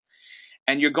up,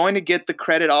 and you're going to get the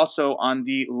credit also on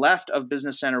the left of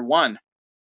Business Center 1.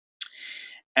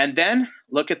 And then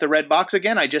look at the red box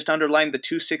again. I just underlined the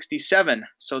 267.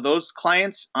 So those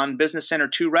clients on Business Center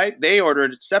 2 right, they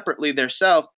ordered separately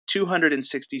themselves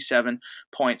 267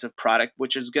 points of product,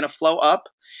 which is going to flow up.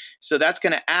 So that's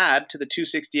going to add to the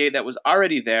 268 that was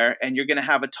already there, and you're going to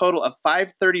have a total of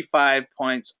 535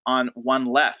 points on 1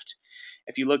 left.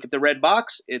 If you look at the red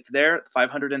box, it's there,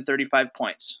 535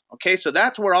 points. Okay, so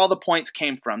that's where all the points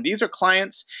came from. These are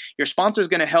clients. Your sponsor is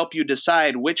going to help you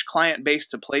decide which client base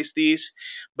to place these,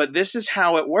 but this is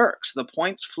how it works. The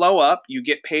points flow up. You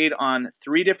get paid on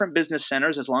 3 different business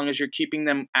centers as long as you're keeping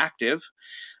them active.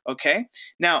 Okay,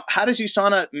 now how does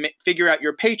USANA figure out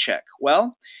your paycheck?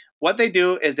 Well, what they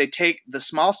do is they take the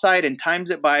small side and times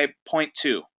it by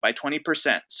 0.2, by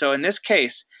 20%. So in this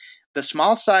case, the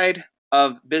small side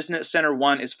of Business Center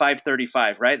 1 is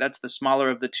 535, right? That's the smaller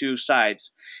of the 2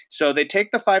 sides. So they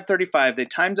take the 535, they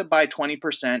times it by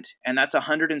 20%, and that's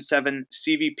 107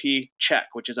 CVP check,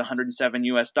 which is 107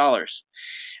 US dollars.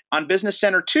 On Business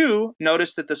Center 2,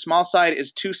 notice that the small side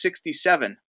is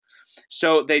 267.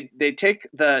 So they take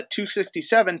the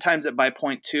 267 times it by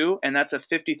 0.2, and that's a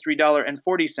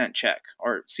 $53.40 check,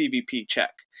 or CVP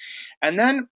check. And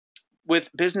then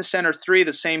with Business Center 3,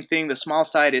 the same thing. The small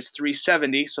side is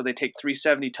 370, so they take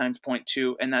 370 times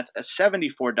 0.2, and that's a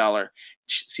 $74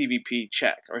 CVP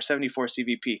check, or 74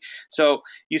 CVP. So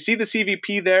you see the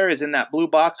CVP there is in that blue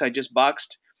box I just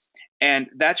boxed, and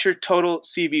that's your total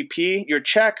CVP. Your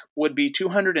check would be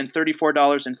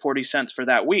 $234.40 for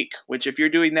that week, which if you're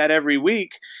doing that every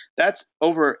week, that's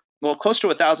close to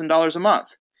 $1,000 a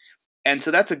month. And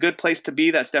so that's a good place to be.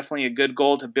 That's definitely a good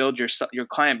goal to build your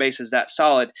client base is that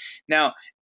solid. Now,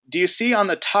 do you see on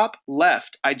the top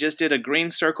left, I just did a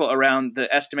green circle around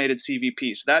the estimated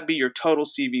CVP. So that'd be your total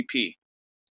CVP.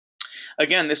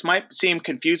 Again, this might seem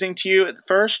confusing to you at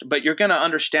first, but you're going to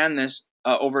understand this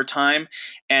over time,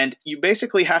 and you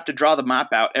basically have to draw the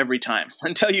map out every time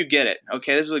until you get it.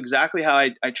 Okay, this is exactly how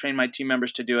I train my team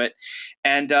members to do it.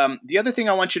 And the other thing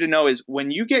I want you to know is when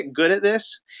you get good at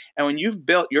this, and when you've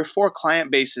built your 4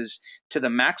 client bases to the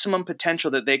maximum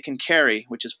potential that they can carry,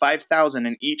 which is 5,000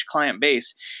 in each client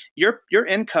base, your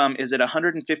income is at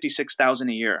 156,000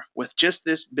 a year with just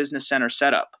this Business Center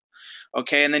setup.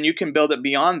 Okay, and then you can build it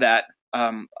beyond that.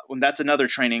 That's another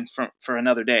training for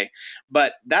another day,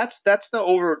 but that's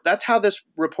how this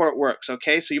report works.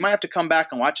 Okay, so you might have to come back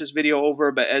and watch this video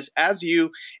over, but as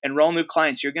you enroll new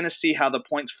clients, you're going to see how the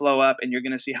points flow up, and you're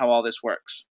going to see how all this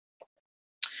works.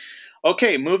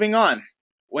 Okay, moving on.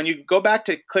 When you go back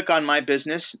to click on My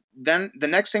Business, then the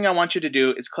next thing I want you to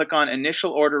do is click on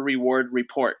Initial Order Reward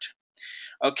Report.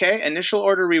 Okay, Initial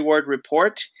Order Reward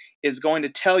Report is going to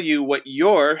tell you what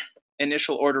your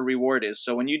initial order reward is.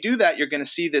 So when you do that, you're going to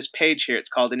see this page here. It's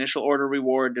called Initial Order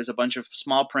Reward. There's a bunch of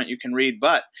small print you can read,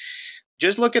 but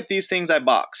just look at these things I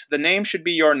box. The name should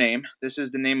be your name. This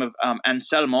is the name of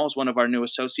Anselmo, is one of our new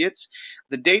associates.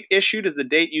 The date issued is the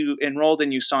date you enrolled in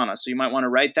USANA, so you might want to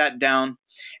write that down.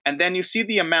 And then you see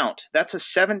the amount. That's a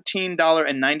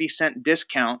 $17.90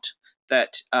 discount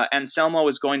that Anselmo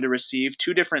is going to receive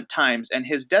 2 different times, and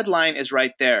his deadline is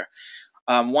right there.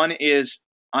 One is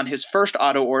on his first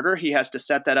auto order. He has to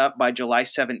set that up by July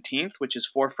 17th, which is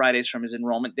 4 Fridays from his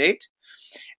enrollment date.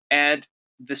 And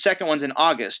the second one's in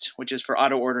August, which is for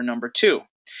auto order number 2.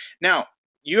 Now,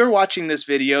 you're watching this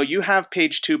video, you have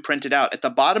page 2 printed out. At the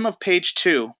bottom of page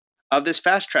 2 of this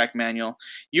fast track manual,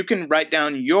 you can write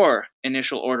down your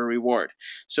initial order reward.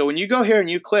 So when you go here and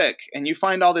you click and you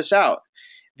find all this out,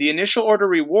 the initial order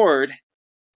reward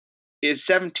is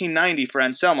 $17.90 for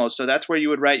Anselmo, so that's where you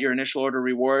would write your initial order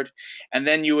reward, and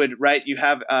then you would write you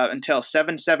have until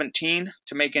 7/17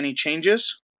 to make any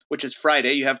changes, which is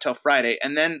Friday. You have till Friday,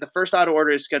 and then the first auto order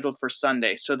is scheduled for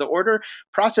Sunday. So the order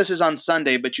processes on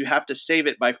Sunday, but you have to save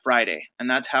it by Friday, and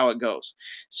that's how it goes.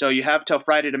 So you have till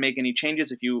Friday to make any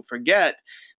changes. If you forget,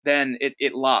 then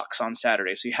it locks on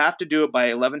Saturday. So you have to do it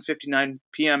by 11:59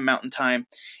 p.m. Mountain Time,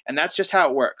 and that's just how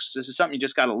it works. This is something you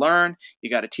just got to learn. You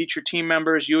got to teach your team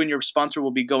members. You and your sponsor will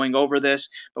be going over this,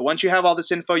 but once you have all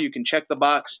this info, you can check the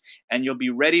box, and you'll be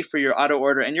ready for your auto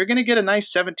order, and you're going to get a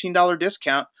nice $17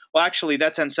 discount. Well, actually,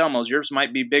 that's Anselmo's. Yours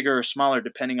might be bigger or smaller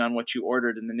depending on what you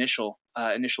ordered in the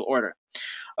initial order.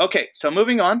 Okay, so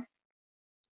moving on.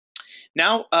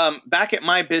 Now, back at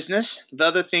my business, the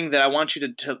other thing that I want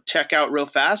you to check out real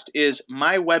fast is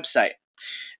my website.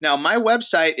 Now, my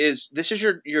website this is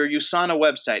your USANA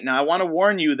website. Now, I want to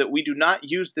warn you that we do not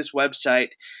use this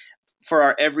website for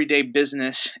our everyday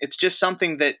business. It's just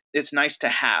something that it's nice to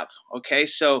have. Okay,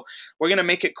 so we're going to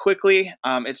make it quickly.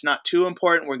 It's not too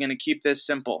important. We're going to keep this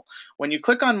simple. When you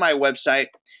click on my website,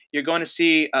 you're going to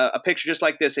see a picture just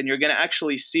like this, and you're going to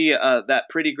actually see that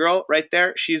pretty girl right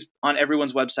there. She's on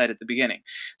everyone's website at the beginning.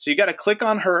 So you got to click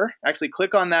on her, actually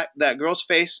click on that girl's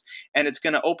face, and it's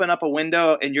going to open up a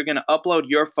window, and you're going to upload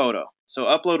your photo. So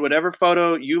upload whatever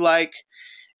photo you like.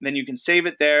 Then you can save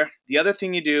it there. The other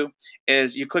thing you do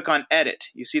is you click on edit.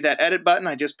 You see that edit button?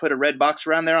 I just put a red box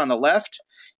around there on the left.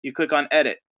 You click on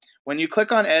edit. When you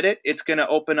click on edit, it's going to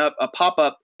open up a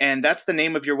pop-up, and that's the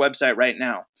name of your website right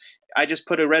now. I just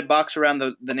put a red box around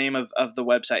the name of the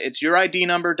website. It's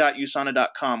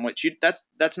youridnumber.usana.com, which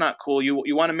that's not cool.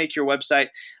 You want to make your website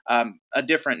a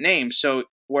different name. So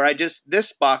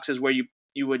this box is where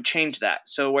you would change that.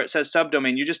 So where it says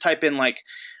subdomain, you just type in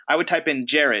I would type in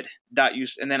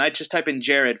jared.us, and then I'd just type in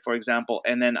Jared, for example,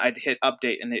 and then I'd hit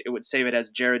update, and it would save it as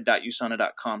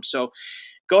jared.usana.com. So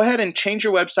go ahead and change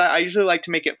your website. I usually like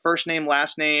to make it first name,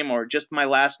 last name, or just my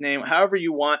last name, however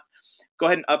you want. Go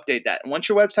ahead and update that. And once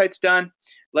your website's done,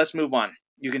 let's move on.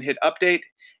 You can hit update,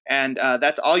 and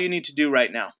that's all you need to do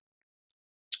right now.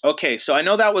 Okay, so I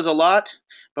know that was a lot,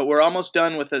 but we're almost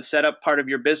done with the setup part of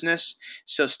your business.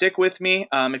 So stick with me.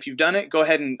 If you've done it, go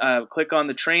ahead and click on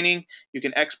the training. You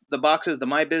can X the boxes, the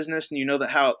My Business, and you know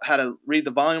how to read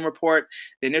the volume report,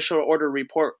 the initial order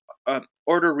report,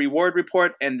 order reward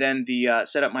report, and then the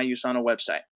Set Up My USANA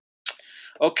website.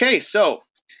 Okay, so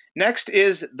next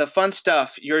is the fun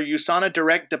stuff, your USANA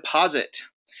direct deposit.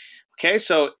 Okay,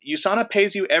 so USANA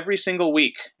pays you every single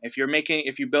week. If you're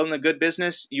building a good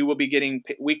business, you will be getting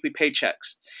weekly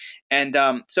paychecks. And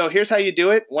so here's how you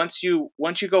do it. Once you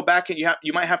go back, and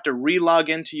you might have to re-log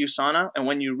into USANA. And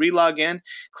when you re-log in,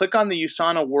 click on the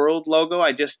USANA World logo.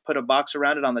 I just put a box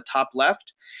around it on the top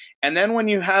left. And then when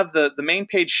you have the main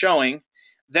page showing,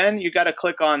 then you got to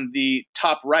click on the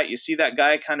top right. You see that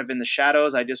guy kind of in the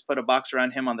shadows? I just put a box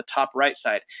around him on the top right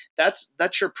side. That's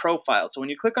your profile. So when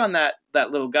you click on that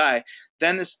little guy,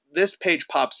 then this page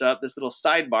pops up. This little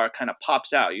sidebar kind of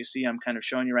pops out. You see I'm kind of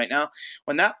showing you right now.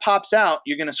 When that pops out,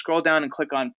 you're going to scroll down and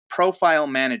click on Profile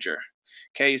Manager.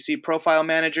 Okay, you see Profile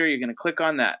Manager. You're going to click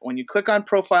on that. When you click on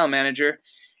Profile Manager,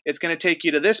 it's going to take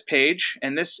you to this page,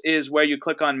 and this is where you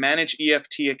click on Manage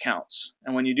EFT Accounts.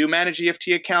 And when you do Manage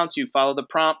EFT Accounts, you follow the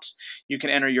prompts. You can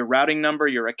enter your routing number,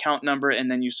 your account number, and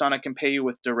then USANA can pay you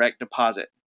with direct deposit.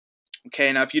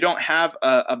 Okay, now if you don't have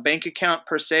a bank account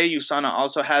per se, USANA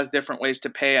also has different ways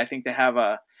to pay. I think they have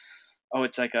I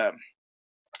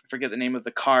forget the name of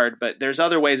the card, but there's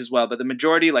other ways as well. But the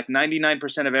majority, like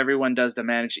 99% of everyone, does the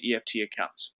Manage EFT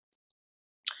Accounts.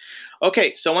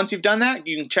 Okay, so once you've done that,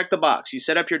 you can check the box. You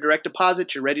set up your direct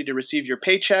deposit, you're ready to receive your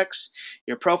paychecks,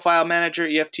 your profile manager,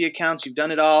 EFT accounts, you've done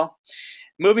it all.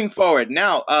 Moving forward,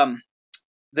 now,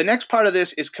 the next part of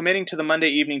this is committing to the Monday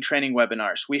evening training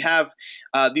webinars. We have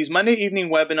these Monday evening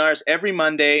webinars every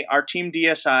Monday. Our Team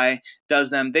DSI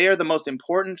does them. They are the most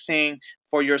important thing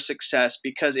for your success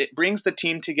because it brings the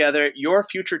team together. Your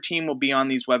future team will be on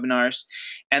these webinars.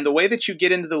 And the way that you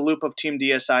get into the loop of Team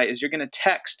DSI is you're going to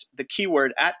text the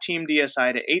keyword at Team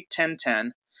DSI to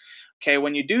 81010. Okay,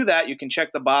 when you do that, you can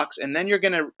check the box, and then you're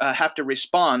going to have to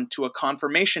respond to a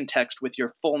confirmation text with your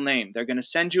full name. They're going to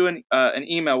send you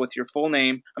an email with your full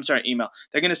name. I'm sorry, email.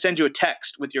 They're going to send you a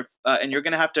text with your, and you're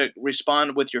going to have to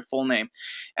respond with your full name.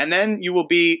 And then you will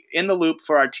be in the loop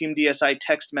for our Team DSI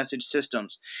text message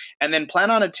systems. And then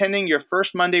plan on attending your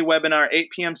first Monday webinar,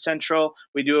 8 p.m. Central.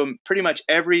 We do them pretty much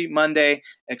every Monday,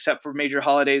 except for major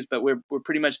holidays, but we're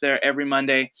pretty much there every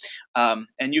Monday.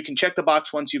 And you can check the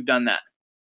box once you've done that.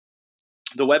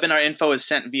 The webinar info is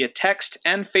sent via text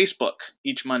and Facebook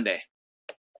each Monday.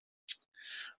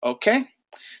 Okay,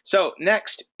 so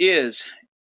next is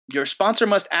your sponsor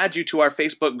must add you to our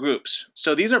Facebook groups.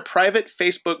 So these are private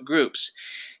Facebook groups.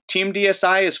 Team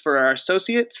DSI is for our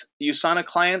associates, USANA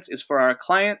clients is for our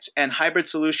clients, and Hybrid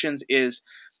Solutions is,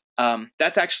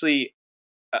 that's actually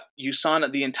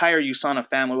USANA, the entire USANA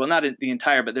family. Well, not the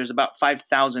entire, but there's about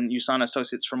 5,000 USANA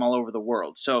associates from all over the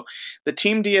world. So the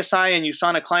Team DSI and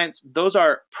USANA clients, those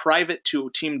are private to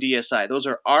Team DSI. Those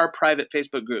are our private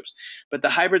Facebook groups. But the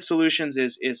Hybrid Solutions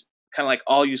is kind of like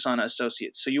all USANA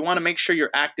associates. So you want to make sure you're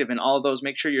active in all of those.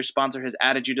 Make sure your sponsor has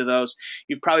added you to those.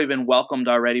 You've probably been welcomed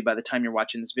already by the time you're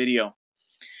watching this video.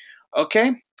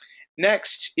 Okay.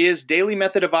 Next is daily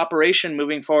method of operation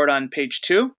moving forward on page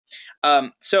 2.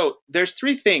 So there's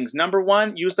 3 things. Number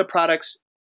 1, use the products,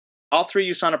 all 3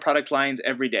 USANA product lines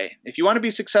every day. If you want to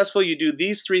be successful, you do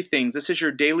these 3 things. This is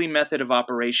your daily method of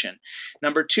operation.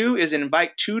 Number 2 is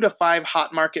invite 2 to 5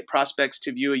 hot market prospects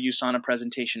to view a USANA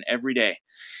presentation every day.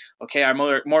 Okay, our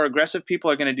more aggressive people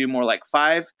are going to do more like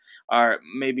 5. Our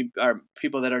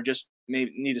people that are just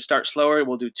maybe need to start slower,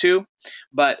 we'll do 2.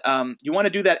 But you want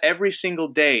to do that every single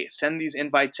day. Send these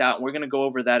invites out. And we're going to go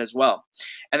over that as well.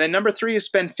 And then number 3 is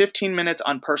spend 15 minutes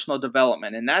on personal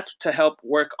development. And that's to help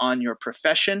work on your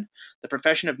profession, the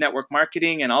profession of network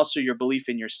marketing, and also your belief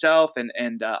in yourself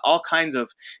and all kinds of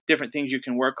different things you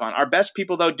can work on. Our best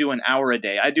people, though, do an hour a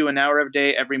day. I do an hour a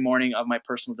day every morning of my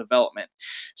personal development.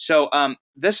 So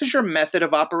this is your method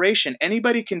of operation.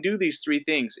 Anybody can do these 3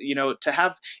 things. You know,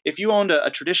 if you owned a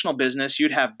traditional business,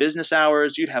 you'd have business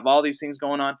hours, you'd have all these things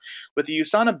going on. With the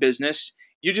USANA business,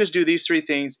 you just do these 3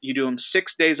 things. You do them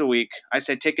 6 days a week. I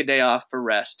say take a day off for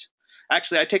rest.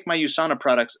 Actually, I take my USANA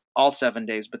products all 7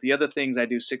 days, but the other things I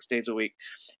do 6 days a week.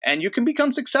 And you can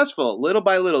become successful little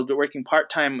by little, working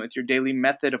part-time with your daily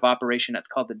method of operation. That's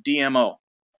called the DMO.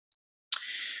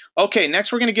 Okay,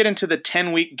 next we're going to get into the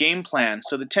 10-week game plan.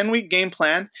 So the 10-week game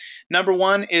plan, number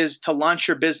 1 is to launch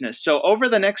your business. So over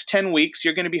the next 10 weeks,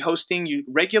 you're going to be hosting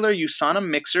regular USANA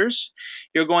mixers.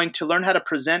 You're going to learn how to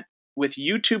present with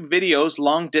YouTube videos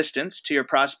long distance to your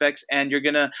prospects, and you're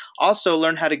going to also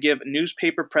learn how to give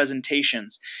newspaper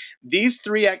presentations. These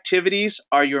 3 activities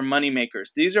are your money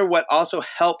makers. These are what also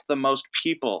help the most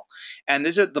people, and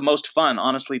these are the most fun,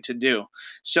 honestly, to do.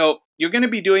 So you're going to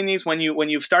be doing these when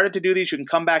you've started to do these. You can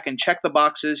come back and check the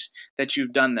boxes that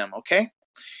you've done them. Okay.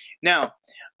 Now,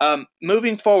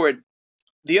 moving forward.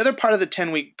 The other part of the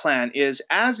 10-week plan is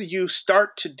as you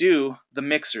start to do the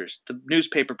mixers, the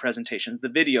newspaper presentations, the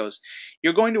videos,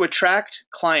 you're going to attract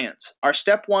clients. Our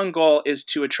step 1 goal is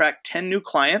to attract 10 new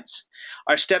clients.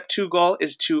 Our step 2 goal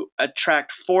is to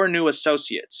attract 4 new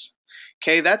associates.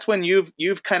 Okay, that's when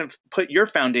you've kind of put your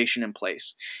foundation in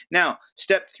place. Now,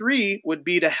 step 3 would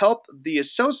be to help the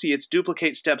associates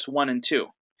duplicate steps 1 and 2.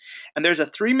 And there's a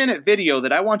 3-minute video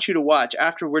that I want you to watch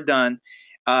after we're done.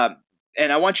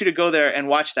 And I want you to go there and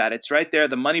watch that. It's right there,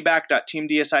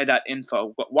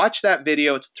 themoneyback.teamdsi.info. Watch that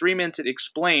video. It's 3 minutes. It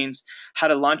explains how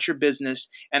to launch your business.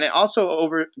 And it also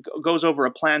goes over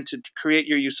a plan to create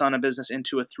your USANA business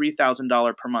into a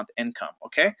 $3,000 per month income.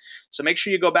 Okay? So make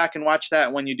sure you go back and watch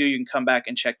that. When you do, you can come back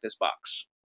and check this box.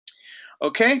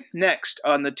 Okay, next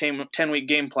on the 10-week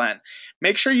game plan.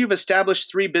 Make sure you've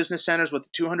established 3 business centers with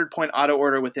a 200-point auto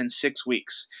order within 6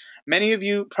 weeks. Many of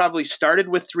you probably started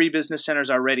with 3 business centers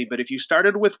already, but if you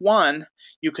started with 1,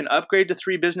 you can upgrade to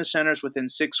 3 business centers within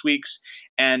 6 weeks.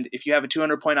 And if you have a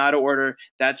 200-point auto order,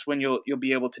 that's when you'll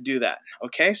be able to do that.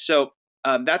 Okay, so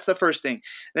that's the first thing.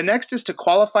 The next is to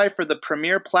qualify for the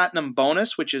Premier Platinum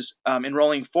bonus, which is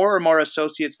enrolling 4 or more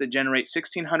associates that generate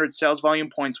 1,600 sales volume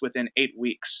points within 8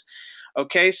 weeks.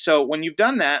 Okay, so when you've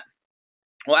done that,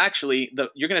 well, actually,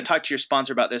 you're going to talk to your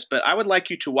sponsor about this, but I would like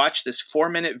you to watch this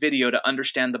 4-minute video to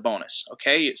understand the bonus.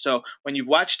 Okay, so when you've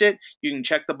watched it, you can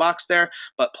check the box there,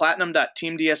 but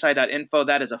platinum.teamdsi.info,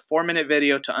 that is a 4-minute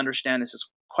video to understand. This is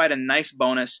quite a nice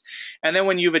bonus. And then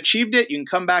when you've achieved it, you can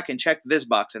come back and check this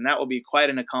box, and that will be quite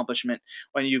an accomplishment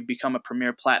when you've become a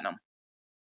Premier Platinum.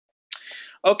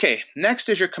 Okay, next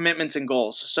is your commitments and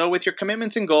goals. So with your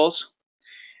commitments and goals,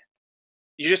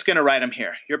 you're just going to write them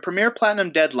here. Your Premier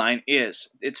Platinum deadline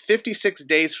it's 56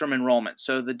 days from enrollment.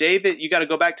 So the day that you got to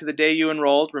go back to the day you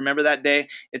enrolled, remember that day,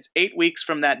 it's 8 weeks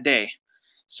from that day.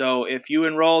 So if you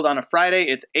enrolled on a Friday,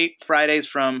 it's 8 Fridays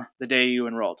from the day you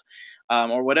enrolled,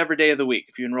 or whatever day of the week.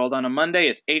 If you enrolled on a Monday,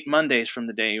 it's 8 Mondays from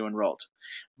the day you enrolled.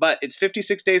 But it's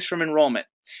 56 days from enrollment.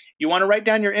 You want to write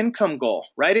down your income goal.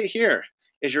 Write it here.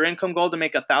 Is your income goal to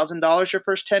make $1,000 your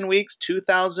first 10 weeks,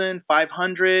 $2,000,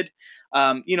 $500?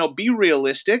 Be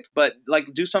realistic, but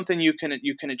like do something you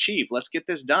can achieve. Let's get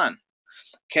this done.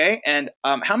 Okay, and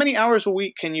how many hours a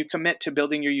week can you commit to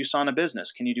building your USANA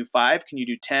business? Can you do 5? Can you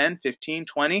do 10, 15,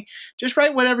 20? Just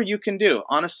write whatever you can do.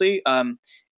 Honestly,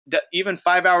 even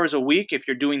 5 hours a week, if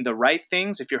you're doing the right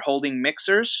things, if you're holding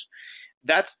mixers,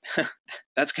 that's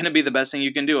that's going to be the best thing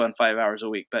you can do on 5 hours a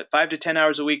week. But 5 to 10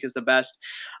 hours a week is the best.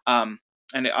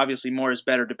 And obviously more is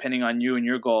better depending on you and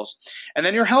your goals. And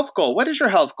then your health goal. What is your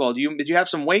health goal? Do you have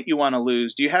some weight you want to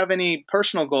lose? Do you have any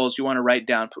personal goals you want to write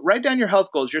down? Write down your health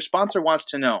goals. Your sponsor wants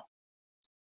to know.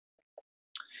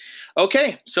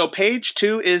 Okay, so page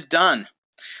 2 is done.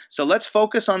 So let's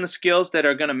focus on the skills that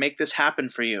are going to make this happen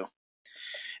for you.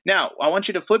 Now, I want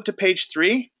you to flip to page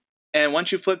 3. And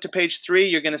once you flip to page 3,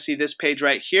 you're going to see this page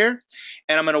right here.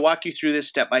 And I'm going to walk you through this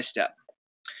step by step.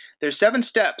 There's 7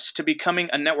 steps to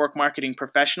becoming a network marketing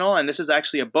professional, and this is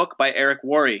actually a book by Eric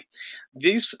Worre.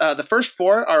 The first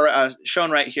 4 are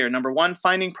shown right here. Number 1,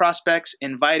 finding prospects,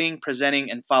 inviting, presenting,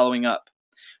 and following up.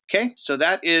 Okay, so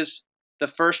that is the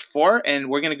first 4, and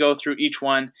we're going to go through each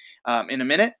one in a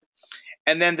minute.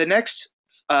 And then the next,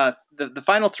 the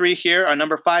final 3 here are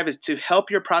number 5 is to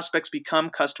help your prospects become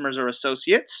customers or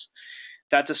associates.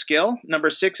 That's a skill. Number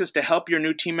 6 is to help your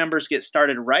new team members get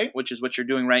started right, which is what you're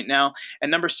doing right now. And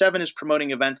number 7 is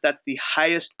promoting events. That's the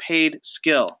highest paid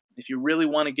skill. If you really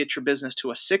want to get your business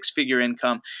to a 6-figure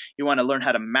income, you want to learn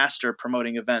how to master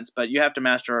promoting events. But you have to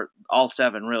master all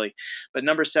 7, really. But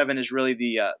number 7 is really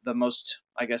the most,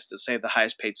 I guess to say, the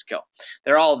highest paid skill.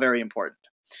 They're all very important.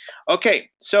 Okay,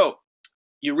 so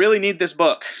you really need this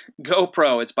book,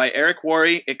 GoPro. It's by Eric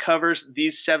Worre. It covers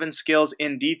these 7 skills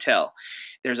in detail.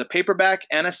 There's a paperback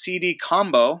and a CD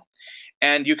combo,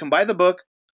 and you can buy the book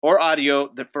or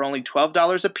audio for only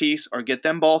 $12 a piece, or get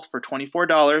them both for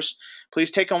 $24. Please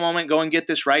take a moment, go and get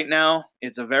this right now.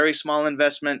 It's a very small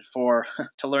investment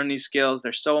to learn these skills.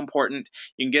 They're so important.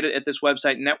 You can get it at this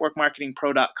website,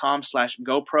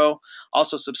 networkmarketingpro.com/GoPro.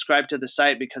 Also subscribe to the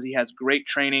site because he has great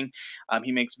training.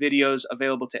 He makes videos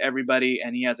available to everybody,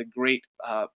 and he has a great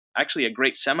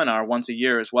seminar once a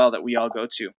year as well that we all go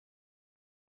to.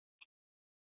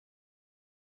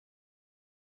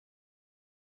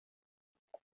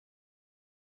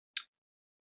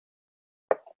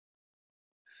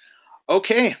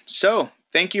 Okay, so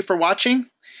thank you for watching,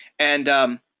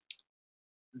 and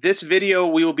this video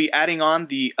we will be adding on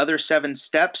the other 7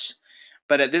 steps,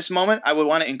 but at this moment I would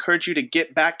want to encourage you to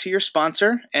get back to your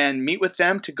sponsor and meet with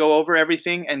them to go over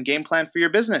everything and game plan for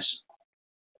your business.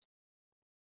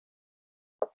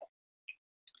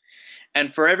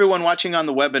 And for everyone watching on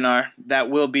the webinar, there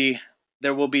will be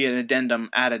an addendum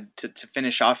added to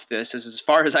finish off this. This is as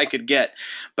far as I could get.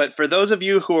 But for those of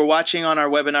you who are watching on our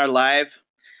webinar live,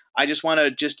 I just want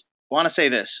to say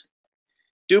this.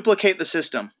 Duplicate the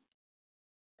system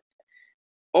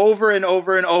over and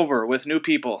over and over with new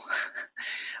people.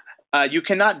 You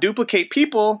cannot duplicate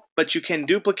people, but you can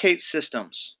duplicate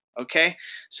systems. Okay?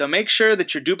 So make sure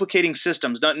that you're duplicating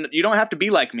systems. You don't have to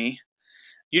be like me.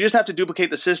 You just have to duplicate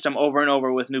the system over and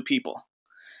over with new people.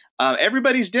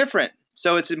 Everybody's different,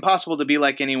 so it's impossible to be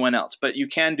like anyone else, but you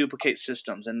can duplicate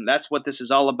systems, and that's what this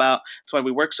is all about. That's why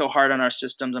we work so hard on our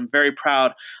systems. I'm very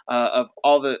proud of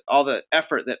all the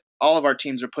effort that all of our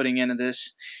teams are putting into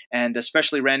this, and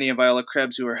especially Randy and Viola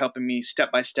Krebs, who are helping me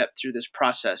step by step through this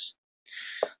process.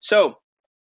 So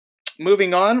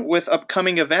moving on with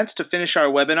upcoming events to finish our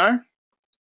webinar.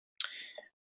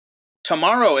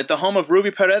 Tomorrow at the home of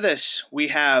Ruby Paredes, we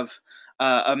have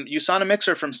a USANA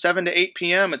mixer from 7 to 8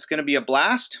 p.m. It's going to be a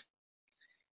blast.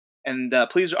 And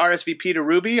please RSVP to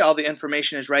Ruby. All the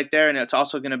information is right there, and it's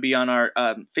also going to be on our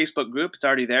Facebook group. It's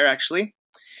already there, actually.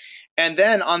 And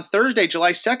then on Thursday,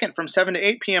 July 2nd, from 7 to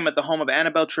 8 p.m. at the home of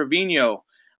Annabelle Trevino.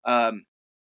 And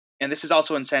this is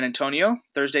also in San Antonio.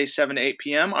 Thursday, 7 to 8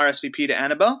 p.m., RSVP to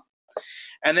Annabelle.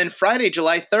 And then Friday,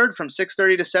 July 3rd, from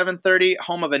 6:30 to 7:30,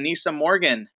 home of Anissa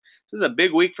Morgan. This is a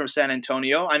big week from San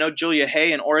Antonio. I know Julia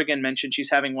Hay in Oregon mentioned she's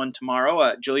having one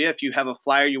tomorrow. Julia, if you have a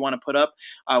flyer you want to put up,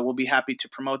 we'll be happy to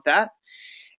promote that.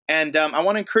 And I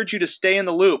want to encourage you to stay in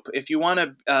the loop. If you want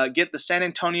to get the San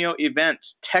Antonio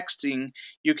events texting,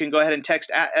 you can go ahead and text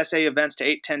at SA Events to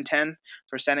 81010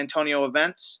 for San Antonio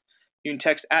events. You can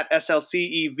text at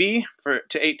SLCEV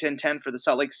to 81010 for the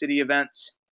Salt Lake City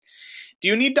events. Do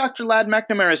you need Dr. Ladd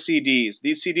McNamara CDs?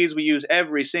 These CDs we use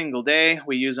every single day.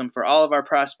 We use them for all of our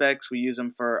prospects. We use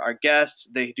them for our guests.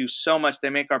 They do so much. They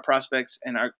make our prospects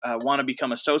and our want to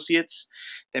become associates.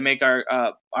 They make our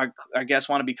guests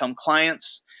want to become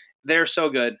clients. They're so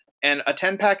good. And a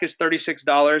 10-pack is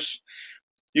 $36.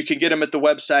 You can get them at the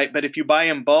website, but if you buy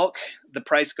in bulk, the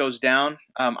price goes down.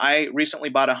 I recently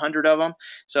bought 100 of them.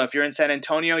 So if you're in San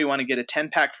Antonio, you want to get a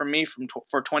 10-pack from me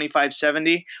for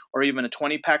 $25.70, or even a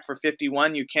 20-pack for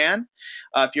 $51, you can.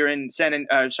 If you're in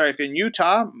if you're in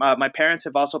Utah, my parents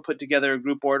have also put together a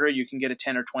group order. You can get a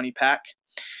 10 or 20-pack.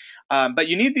 But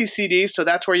you need these CDs, so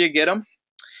that's where you get them.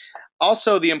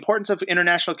 Also, the importance of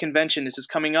International Convention. This is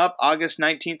coming up August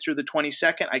 19th through the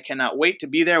 22nd. I cannot wait to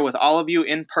be there with all of you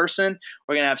in person.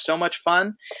 We're going to have so much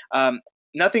fun.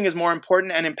 Nothing is more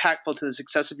important and impactful to the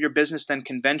success of your business than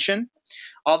convention.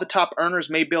 All the top earners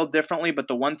may build differently, but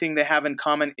the one thing they have in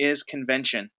common is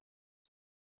convention.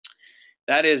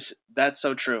 That's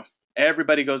so true.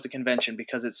 Everybody goes to convention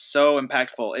because it's so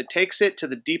impactful. It takes it to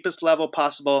the deepest level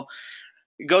possible.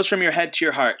 It goes from your head to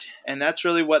your heart, and that's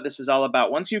really what this is all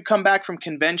about. Once you come back from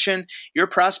convention, your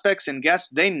prospects and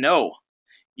guests, they know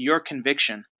your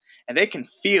conviction, and they can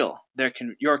feel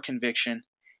your conviction,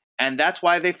 and that's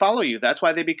why they follow you. That's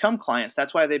why they become clients.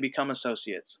 That's why they become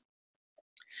associates.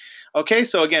 Okay,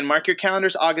 so again, mark your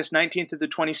calendars, August 19th through the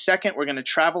 22nd. We're going to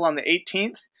travel on the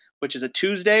 18th, which is a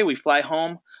Tuesday. We fly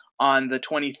home on the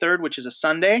 23rd, which is a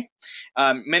Sunday.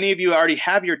 Many of you already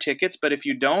have your tickets, but if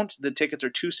you don't, the tickets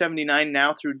are $279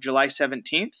 now through July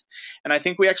 17th. And I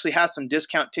think we actually have some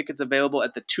discount tickets available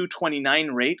at the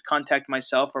 $229 rate. Contact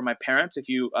myself or my parents if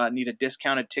you need a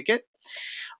discounted ticket.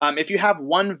 If you have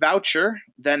one voucher,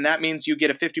 then that means you get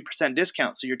a 50%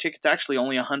 discount. So your ticket's actually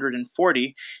only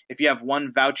 $140 if you have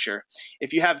one voucher.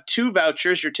 If you have two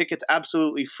vouchers, your ticket's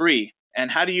absolutely free. And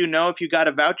how do you know if you got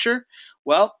a voucher?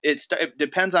 Well, it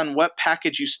depends on what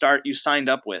package you signed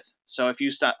up with. So if you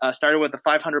started with a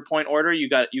 500-point order, you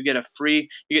get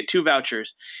two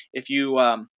vouchers. If you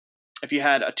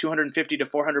had a 250 to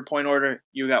 400-point order,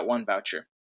 you got one voucher.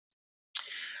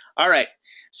 All right.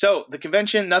 So the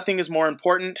convention, nothing is more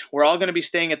important. We're all going to be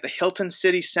staying at the Hilton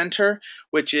City Center,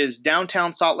 which is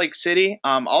downtown Salt Lake City.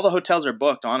 All the hotels are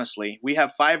booked, honestly. We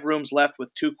have 5 rooms left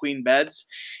with 2 queen beds.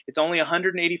 It's only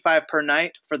 $185 per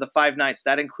night for the 5 nights.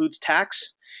 That includes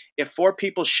tax. If 4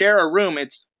 people share a room,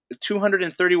 it's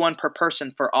 $231 per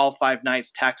person for all 5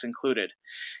 nights, tax included.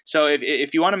 So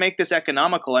if you want to make this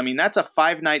economical, I mean, that's a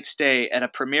 5-night stay at a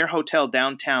premier hotel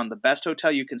downtown, the best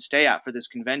hotel you can stay at for this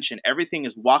convention. Everything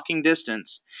is walking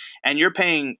distance, and you're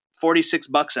paying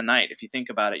 $46 a night if you think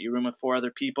about it. You room with 4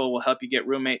 other people. We'll help you get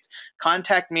roommates.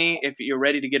 Contact me if you're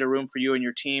ready to get a room for you and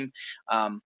your team.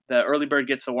 The early bird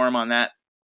gets the worm on that.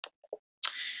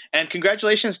 And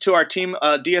congratulations to our Team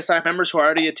DSI members who are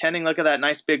already attending. Look at that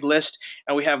nice big list,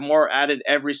 and we have more added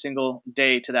every single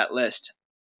day to that list.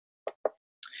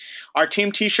 Our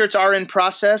team t-shirts are in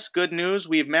process. Good news,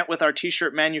 we've met with our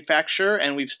t-shirt manufacturer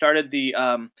and we've started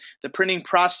the printing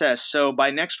process. So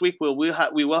by next week,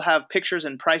 we will have pictures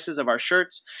and prices of our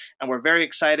shirts, and we're very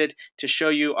excited to show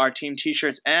you our team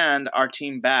t-shirts and our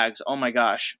team bags. Oh my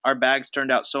gosh, our bags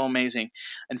turned out so amazing.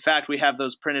 In fact, we have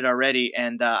those printed already,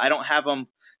 and I don't have them.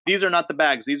 These are not the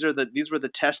bags. These were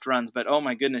the test runs, but oh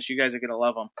my goodness, you guys are going to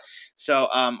love them. So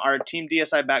our Team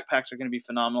DSI backpacks are going to be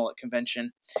phenomenal at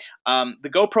convention. The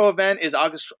GoPro event is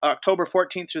October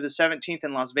 14th through the 17th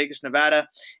in Las Vegas, Nevada,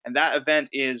 and that event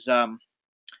is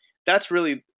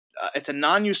it's a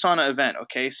non-USANA event.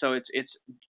 Okay, so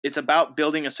it's about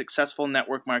building a successful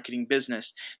network marketing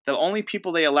business. The only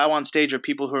people they allow on stage are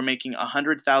people who are making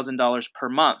 $100,000 per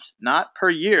month, not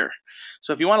per year.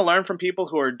 So if you want to learn from people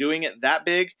who are doing it that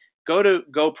big, go to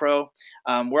GoPro.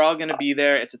 We're all going to be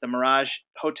there. It's at the Mirage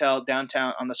Hotel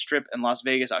downtown on the Strip in Las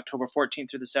Vegas, October 14th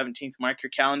through the 17th. Mark your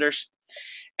calendars.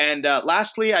 And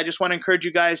lastly, I just want to encourage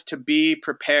you guys to be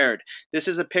prepared. This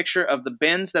is a picture of the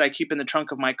bins that I keep in the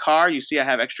trunk of my car. You see I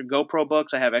have extra GoPro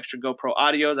books. I have extra GoPro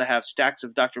audios. I have stacks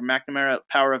of Dr. McNamara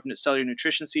Power of Cellular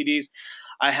Nutrition CDs.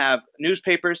 I have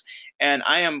newspapers, and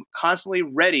I am constantly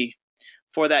ready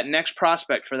for that next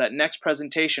prospect, for that next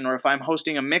presentation, or if I'm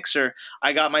hosting a mixer,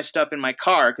 I got my stuff in my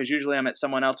car because usually I'm at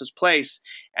someone else's place,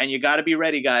 and you got to be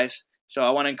ready, guys. So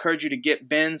I want to encourage you to get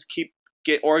bins, keep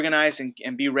get organized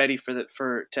and be ready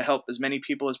to help as many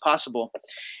people as possible.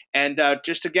 And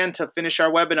just again, to finish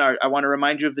our webinar, I want to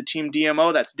remind you of the Team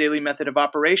DMO, that's daily method of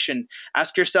operation.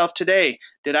 Ask yourself today,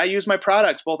 did I use my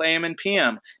products, both AM and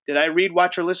PM? Did I read,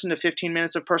 watch, or listen to 15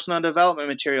 minutes of personal development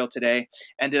material today?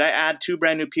 And did I add 2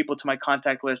 brand new people to my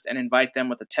contact list and invite them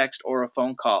with a text or a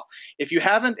phone call? If you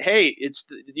haven't, hey,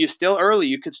 you're still early.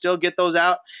 You could still get those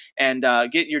out and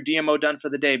get your DMO done for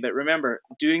the day. But remember,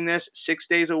 doing this 6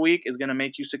 days a week is going to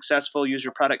make you successful. Use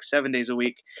your product 7 days a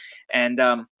week. And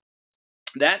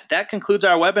that concludes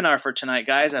our webinar for tonight,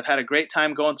 guys. I've had a great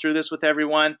time going through this with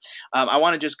everyone. I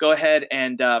want to just go ahead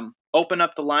and open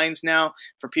up the lines now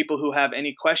for people who have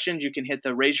any questions. You can hit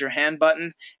the raise your hand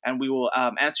button, and we will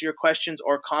answer your questions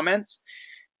or comments.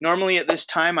 Normally at this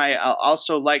time, I'll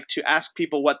also like to ask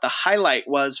people what the highlight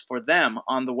was for them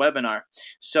on the webinar.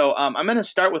 So I'm going to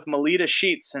start with Melita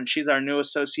Sheets, and she's our new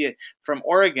associate from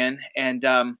Oregon. And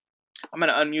I'm going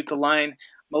to unmute the line.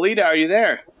 Melita, are you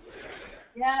there?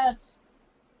 Yes.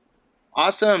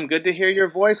 Awesome. Good to hear your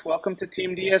voice. Welcome to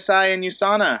Team DSI and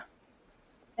USANA.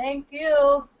 Thank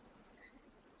you.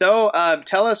 So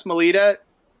tell us, Melita,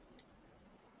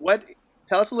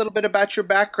 tell us a little bit about your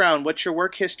background, what your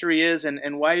work history is,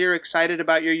 and why you're excited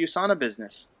about your USANA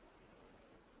business.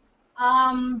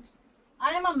 I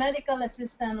am a medical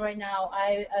assistant right now.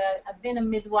 I've been a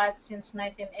midwife since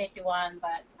 1981,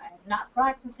 but I'm not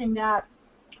practicing that.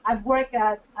 I'm working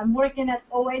at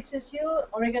OHSU,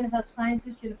 Oregon Health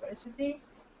Sciences University,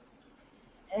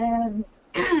 and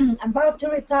I'm about to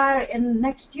retire in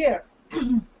next year.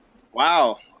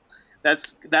 Wow,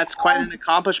 that's quite an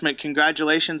accomplishment.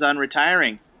 Congratulations on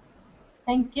retiring.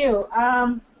 Thank you.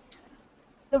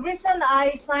 The reason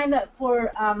I signed up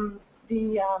for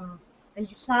the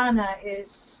USANA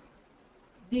is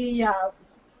the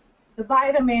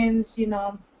vitamins,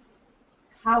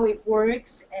 how it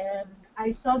works, and I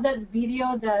saw that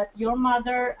video that your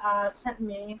mother sent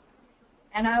me,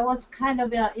 and I was kind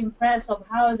of impressed of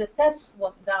how the test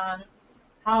was done,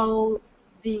 how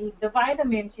the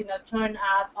vitamins, turn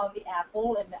out on the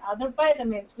apple, and the other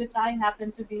vitamins, which I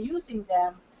happen to be using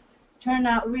them, turn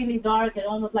out really dark and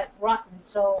almost like rotten.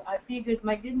 So I figured,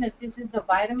 my goodness, this is the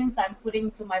vitamins I'm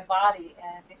putting to my body,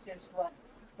 and this is what,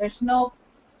 there's no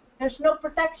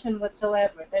protection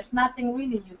whatsoever. There's nothing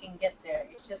really you can get there.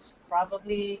 It's just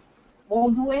probably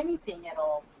won't do anything at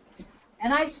all.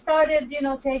 And I started,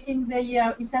 taking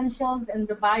the essentials and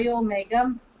the Bio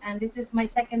Omega, and this is my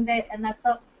second day, and I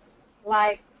felt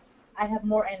like I have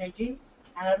more energy.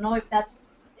 I don't know if that's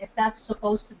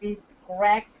supposed to be the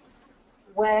correct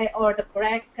way or the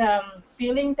correct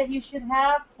feeling that you should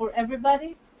have for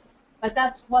everybody, but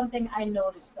that's one thing I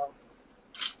noticed though.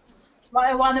 So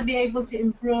I want to be able to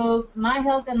improve my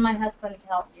health and my husband's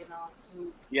health,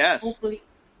 to hopefully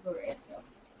cure it.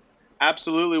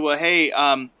 Absolutely. Well, hey,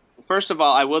 first of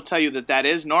all, I will tell you that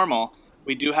is normal.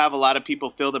 We do have a lot of people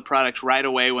fill the products right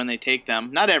away when they take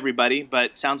them. Not everybody,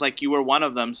 but sounds like you were one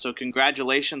of them. So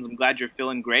congratulations. I'm glad you're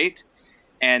feeling great,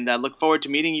 and look forward to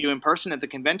meeting you in person at the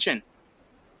convention.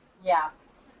 Yeah.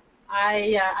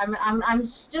 I'm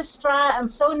just trying. I'm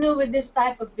so new with this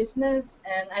type of business,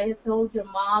 and I told your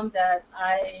mom that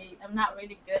I'm not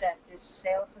really good at this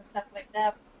sales and stuff like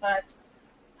that, but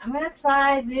I'm gonna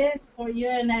try this for a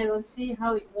year, and I will see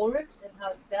how it works and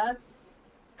how it does,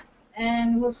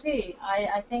 and we'll see.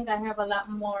 I think I have a lot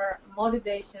more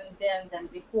motivation than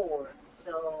before,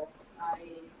 so I'm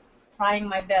trying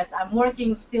my best. I'm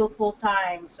working still full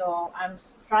time, so I'm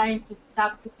trying to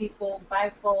talk to people by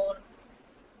phone,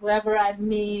 whoever I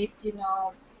meet,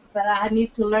 but I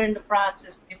need to learn the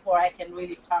process before I can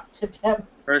really talk to them.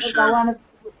 Because I want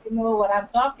to know what I'm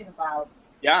talking about.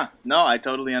 Yeah, no, I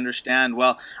totally understand.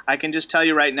 Well, I can just tell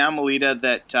you right now, Melita,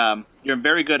 that you're in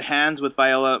very good hands with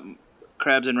Viola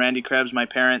Krebs and Randy Krebs, my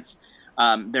parents.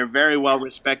 They're very well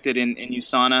respected in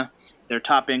USANA. They're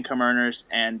top income earners,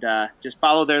 and just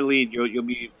follow their lead. You'll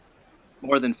be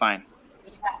more than fine.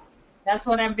 Yeah, that's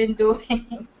what I've been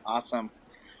doing. Awesome.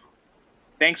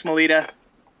 Thanks, Melita.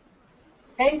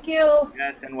 Thank you.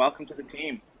 Yes, and welcome to the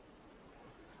team.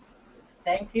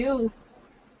 Thank you.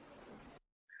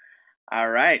 All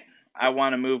right. I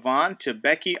want to move on to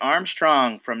Becky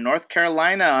Armstrong from North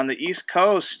Carolina on the East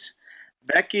Coast.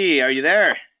 Becky, are you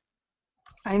there?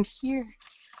 I'm here.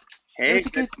 Hey. It was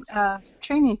a good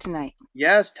training tonight.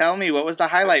 Yes, tell me, what was the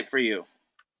highlight for you?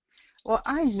 Well,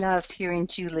 I loved hearing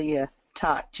Julia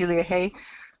talk. Julia Hay,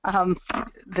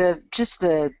 just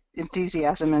the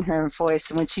enthusiasm in her voice.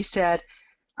 And when she said,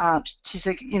 she's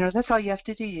like, that's all you have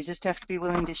to do. You just have to be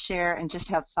willing to share and just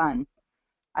have fun.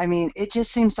 I mean, it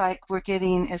just seems like we're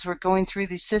getting, as we're going through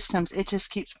these systems, it just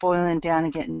keeps boiling down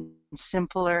and getting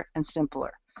simpler and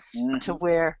simpler to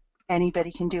where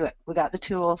anybody can do it. We got the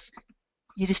tools.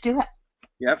 You just do it.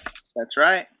 Yep, that's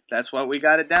right. That's what we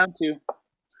got it down to.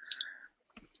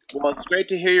 Well, it's great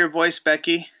to hear your voice,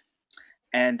 Becky.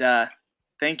 And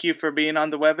thank you for being on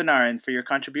the webinar and for your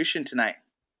contribution tonight.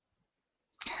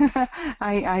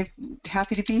 I'm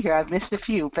happy to be here. I've missed a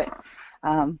few, but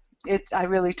I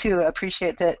really too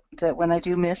appreciate that when I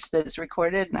do miss, that it's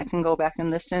recorded and I can go back and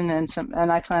listen,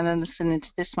 and I plan on listening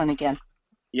to this one again.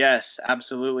 Yes,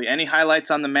 absolutely. Any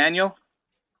highlights on the manual?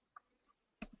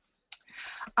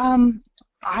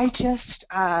 I just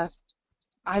I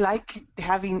like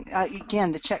having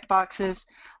again the check boxes.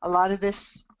 A lot of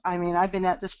this, I mean, I've been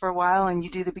at this for a while, and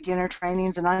you do the beginner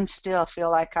trainings, and I'm still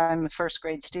feel like I'm a first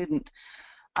grade student.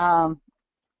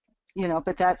 You know,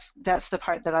 but that's the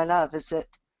part that I love, is that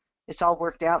it's all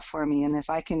worked out for me, and if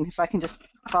I can just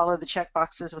follow the check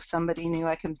boxes with somebody new,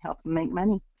 I can help them make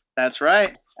money. That's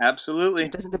right. Absolutely.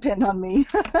 It doesn't depend on me.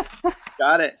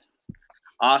 Got it.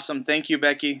 Awesome. Thank you,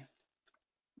 Becky.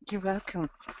 You're welcome.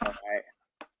 All right.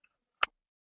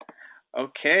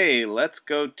 Okay, let's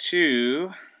go to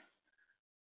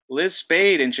Liz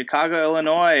Spade in Chicago,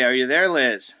 Illinois. Are you there,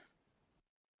 Liz?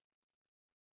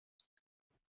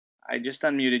 I just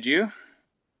unmuted you.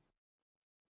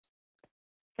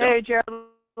 Hey, Jared.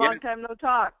 Long time no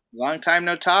talk. Long time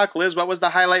no talk. Liz, what was the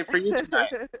highlight for you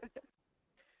tonight?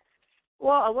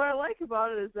 Well, what I like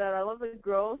about it is that I love the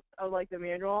growth of like the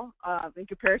manual in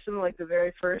comparison to like the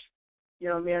very first,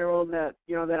 manual that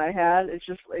that I had.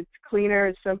 It's cleaner,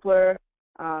 it's simpler,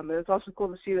 and it's also cool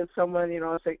to see that someone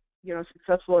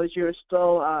successful as you are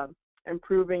still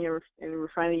improving and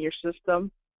refining your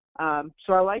system.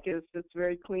 So I like it. It's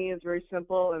very clean, it's very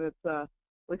simple, and it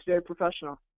looks very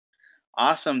professional.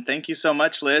 Awesome. Thank you so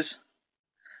much, Liz.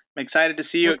 I'm excited to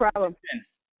see you. No problem.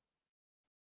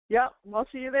 Yep, I'll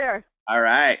see you there. All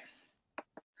right.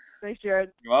 Thanks,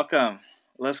 Jared. You're welcome.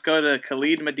 Let's go to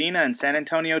Khalid Medina in San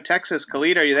Antonio, Texas.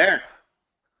 Khalid, are you there?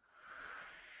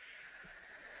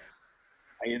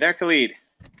 Are you there, Khalid?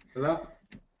 Hello?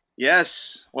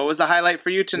 Yes. What was the highlight for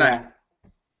you tonight? Yeah.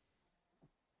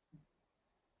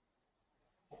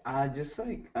 Just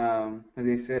like as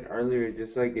I said earlier,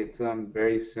 just like it's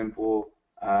very simple.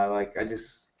 Like I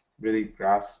just really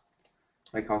grasp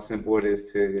like how simple it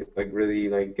is to like really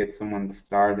like get someone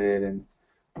started, and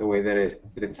the way that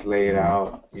it's laid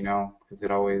out, because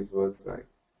it always was like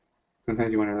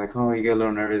sometimes you wonder like, oh, you get a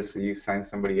little nervous, so you sign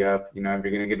somebody up, if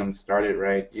you're gonna get them started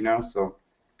right, so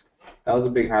that was a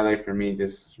big highlight for me,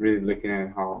 just really looking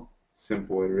at how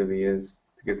simple it really is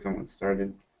to get someone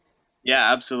started.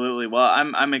 Yeah, absolutely. Well,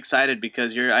 I'm excited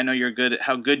because I know you're good at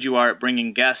how good you are at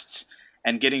bringing guests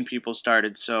and getting people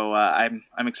started. So I'm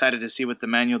excited to see what the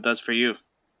manual does for you.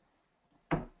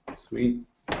 Sweet.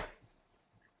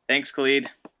 Thanks, Khalid.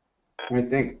 All right,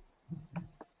 thanks.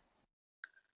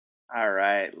 All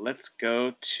right, let's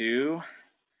go to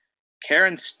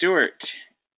Karen Stewart.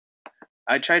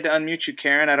 I tried to unmute you,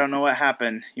 Karen. I don't know what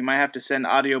happened. You might have to send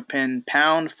audio pin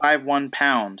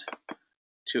 #51#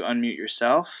 to unmute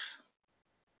yourself.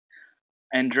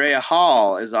 Andrea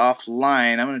Hall is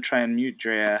offline. I'm going to try and mute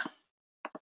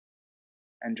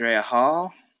Andrea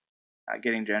Hall. Not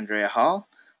getting to Andrea Hall.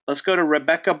 Let's go to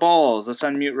Rebecca Bowles. Let's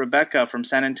unmute Rebecca from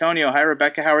San Antonio. Hi,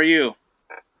 Rebecca. How are you?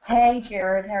 Hey,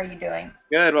 Jared. How are you doing?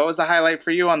 Good. What was the highlight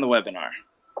for you on the webinar?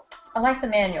 I like the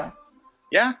manual.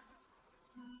 Yeah?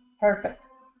 Perfect.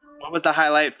 What was the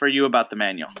highlight for you about the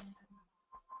manual?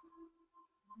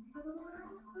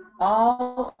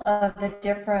 All of the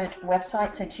different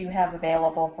websites that you have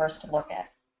available for us to look at.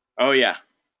 Oh, yeah.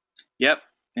 Yep.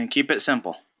 And keep it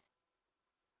simple.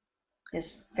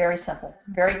 It's very simple,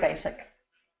 very basic.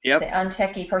 Yep. The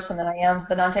non-techie person that I am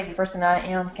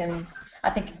can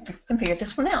figure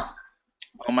this one out.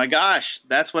 Oh my gosh,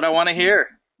 that's what I want to hear.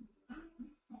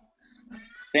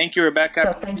 Thank you, Rebecca.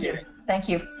 So thank you. Thank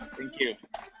you.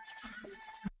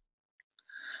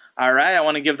 All right, I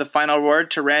want to give the final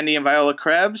word to Randy and Viola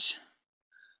Krebs.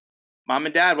 Mom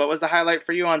and Dad, what was the highlight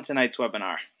for you on tonight's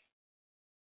webinar?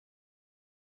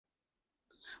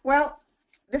 Well,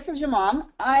 this is your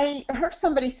mom. I heard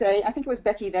somebody say, I think it was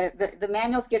Becky, that the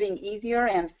manual's getting easier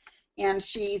and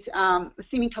she's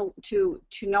seeming to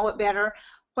know it better.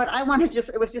 But I want to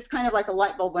it was just kind of like a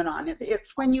light bulb went on.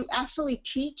 It's when you actually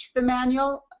teach the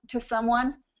manual to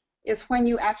someone is when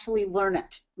you actually learn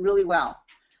it really well.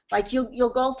 Like you'll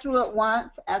go through it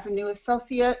once as a new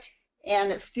associate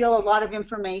and it's still a lot of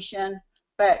information.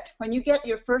 But when you get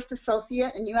your first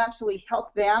associate and you actually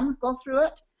help them go through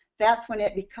it, that's when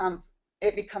it becomes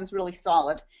really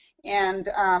solid. And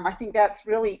I think that's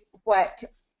really what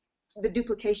the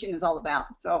duplication is all about.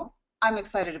 So I'm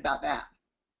excited about that.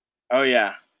 Oh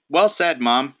yeah. Well said,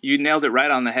 Mom. You nailed it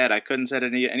right on the head. I couldn't say it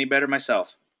any better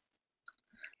myself.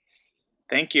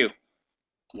 Thank you.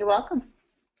 You're welcome.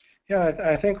 Yeah,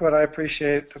 I think what I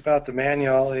appreciate about the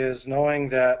manual is knowing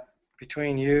that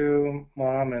between you,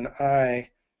 Mom, and I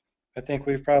think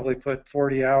we've probably put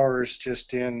 40 hours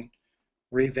just in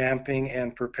revamping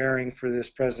and preparing for this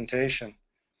presentation.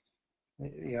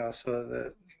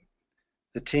 So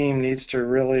the team needs to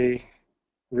really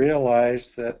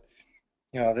realize that,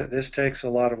 that this takes a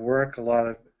lot of work, a lot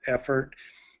of effort,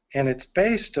 and it's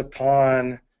based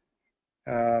upon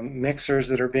mixers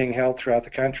that are being held throughout the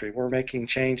country. We're making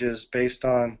changes based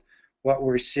on what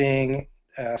we're seeing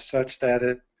such that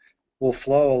it will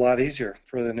flow a lot easier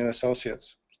for the new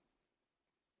associates.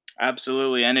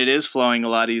 Absolutely, and it is flowing a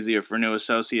lot easier for new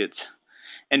associates.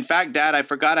 In fact, Dad, I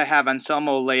forgot I have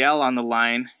Anselmo Leal on the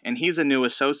line, and he's a new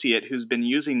associate who's been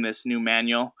using this new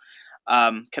manual.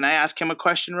 Can I ask him a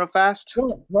question real fast?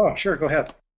 Oh, sure, go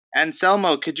ahead.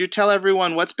 Anselmo, could you tell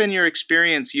everyone what's been your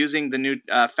experience using the new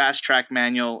Fast Track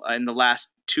manual in the last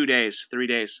 2 days, 3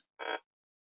 days? Oh,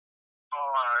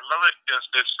 I love it because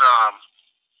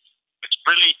it's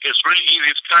really easy.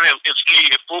 It's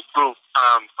really foolproof.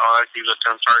 I use that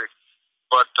term, sorry,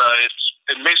 but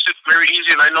it makes it very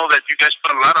easy. And I know that you guys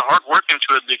put a lot of hard work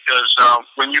into it because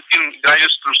when you can guide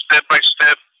us through step by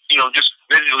step, just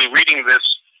visually reading this,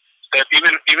 that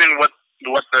even what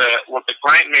the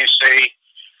client may say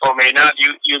or may not,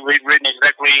 you've written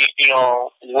exactly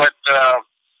what the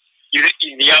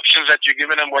options that you're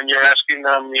giving them when you're asking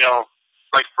them,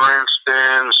 like for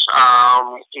instance,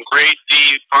 grade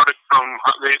the product from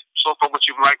the so far what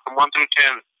you've liked from 1 through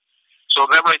 10. So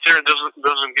that right there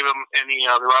doesn't give them any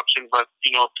other option but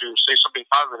to say something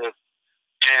positive.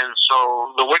 And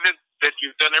so the way that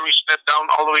you've done every step down,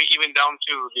 all the way even down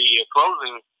to the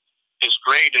closing, is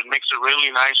great. It makes it really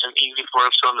nice and easy for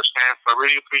us to understand. So I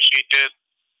really appreciate it.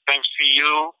 Thanks to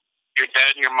you, your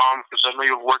dad, and your mom, because I know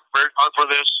you've worked very hard for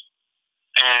this.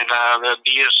 And the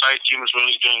DSI team is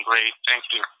really doing great. Thank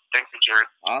you. Thank you, Jared.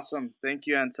 Awesome. Thank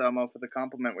you, Anselmo, for the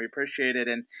compliment. We appreciate it.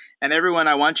 And everyone,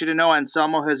 I want you to know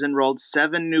Anselmo has enrolled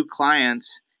 7 new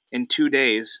clients in 2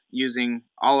 days using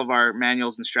all of our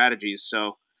manuals and strategies.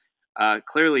 So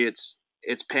clearly it's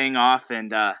paying off,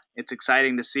 and it's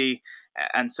exciting to see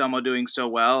Anselmo doing so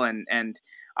well. And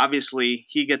obviously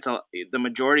he gets the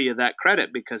majority of that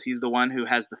credit because he's the one who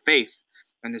has the faith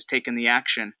and has taken the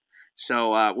action.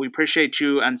 So we appreciate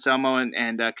you, Anselmo,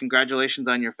 and congratulations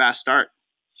on your fast start.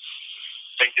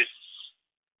 Thank you.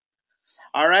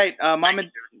 All right,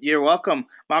 you're welcome.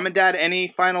 Mom and Dad, any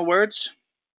final words?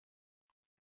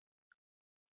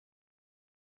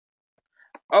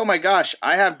 Oh my gosh,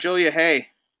 I have Julia Hay.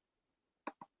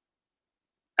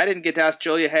 I didn't get to ask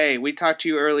Julia Hay. We talked to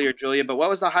you earlier, Julia, but what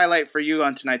was the highlight for you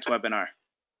on tonight's webinar?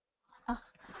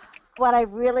 What I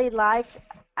really liked,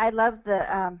 I love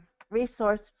the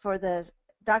resource for the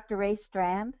Dr. Ray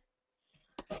Strand,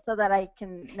 so that I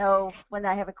can know when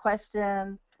I have a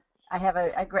question. I have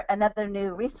another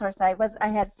new resource I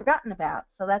had forgotten about,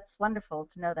 so that's wonderful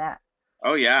to know that.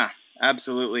 Oh yeah,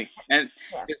 absolutely. And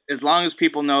as long as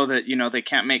people know that they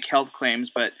can't make health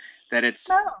claims, but that it's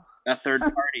a third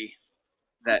party.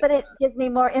 But it gives me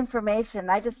more information.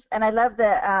 I love the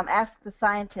Ask the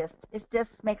Scientist. It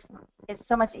just makes it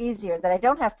so much easier that I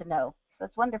don't have to know. So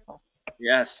it's wonderful.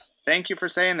 Yes. Thank you for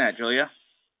saying that, Julia.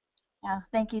 Yeah.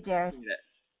 Thank you, Jared.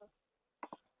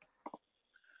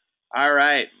 All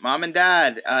right, Mom and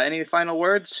Dad, any final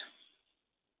words?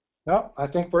 No, I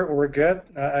think we're good.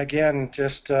 Again,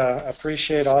 just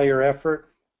appreciate all your effort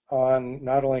on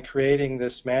not only creating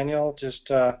this manual, just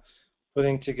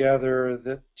putting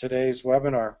together today's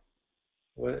webinar.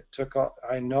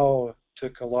 I know it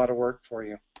took a lot of work for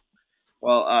you.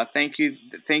 Well, thank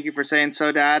you for saying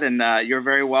so, Dad, and you're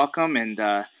very welcome. And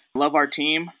love our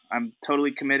team. I'm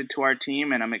totally committed to our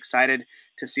team, and I'm excited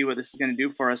to see what this is going to do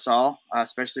for us all,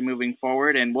 especially moving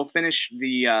forward. And we'll finish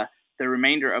the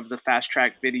remainder of the Fast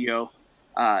Track video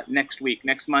next week.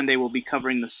 Next Monday, we'll be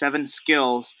covering the 7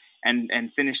 skills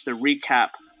and finish the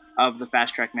recap of the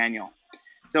Fast Track manual.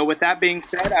 So with that being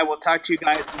said, I will talk to you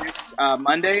guys next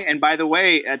Monday. And by the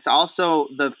way, it's also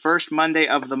the first Monday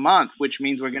of the month, which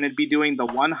means we're going to be doing the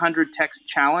 100 text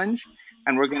challenge,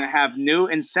 and we're going to have new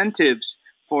incentives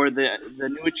for the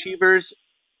new achievers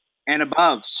and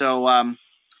above. So I'm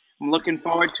looking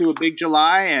forward to a big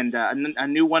July and a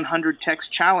new 100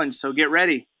 text challenge. So get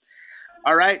ready.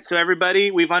 All right, so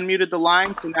everybody, we've unmuted the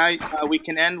line, so now we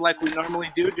can end like we normally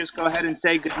do. Just go ahead and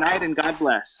say good night and God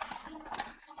bless.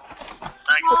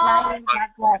 Thank you. Good night. God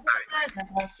bless.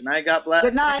 Good night. God bless.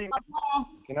 Good night. God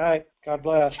bless. Good night. God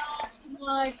bless. Good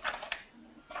night.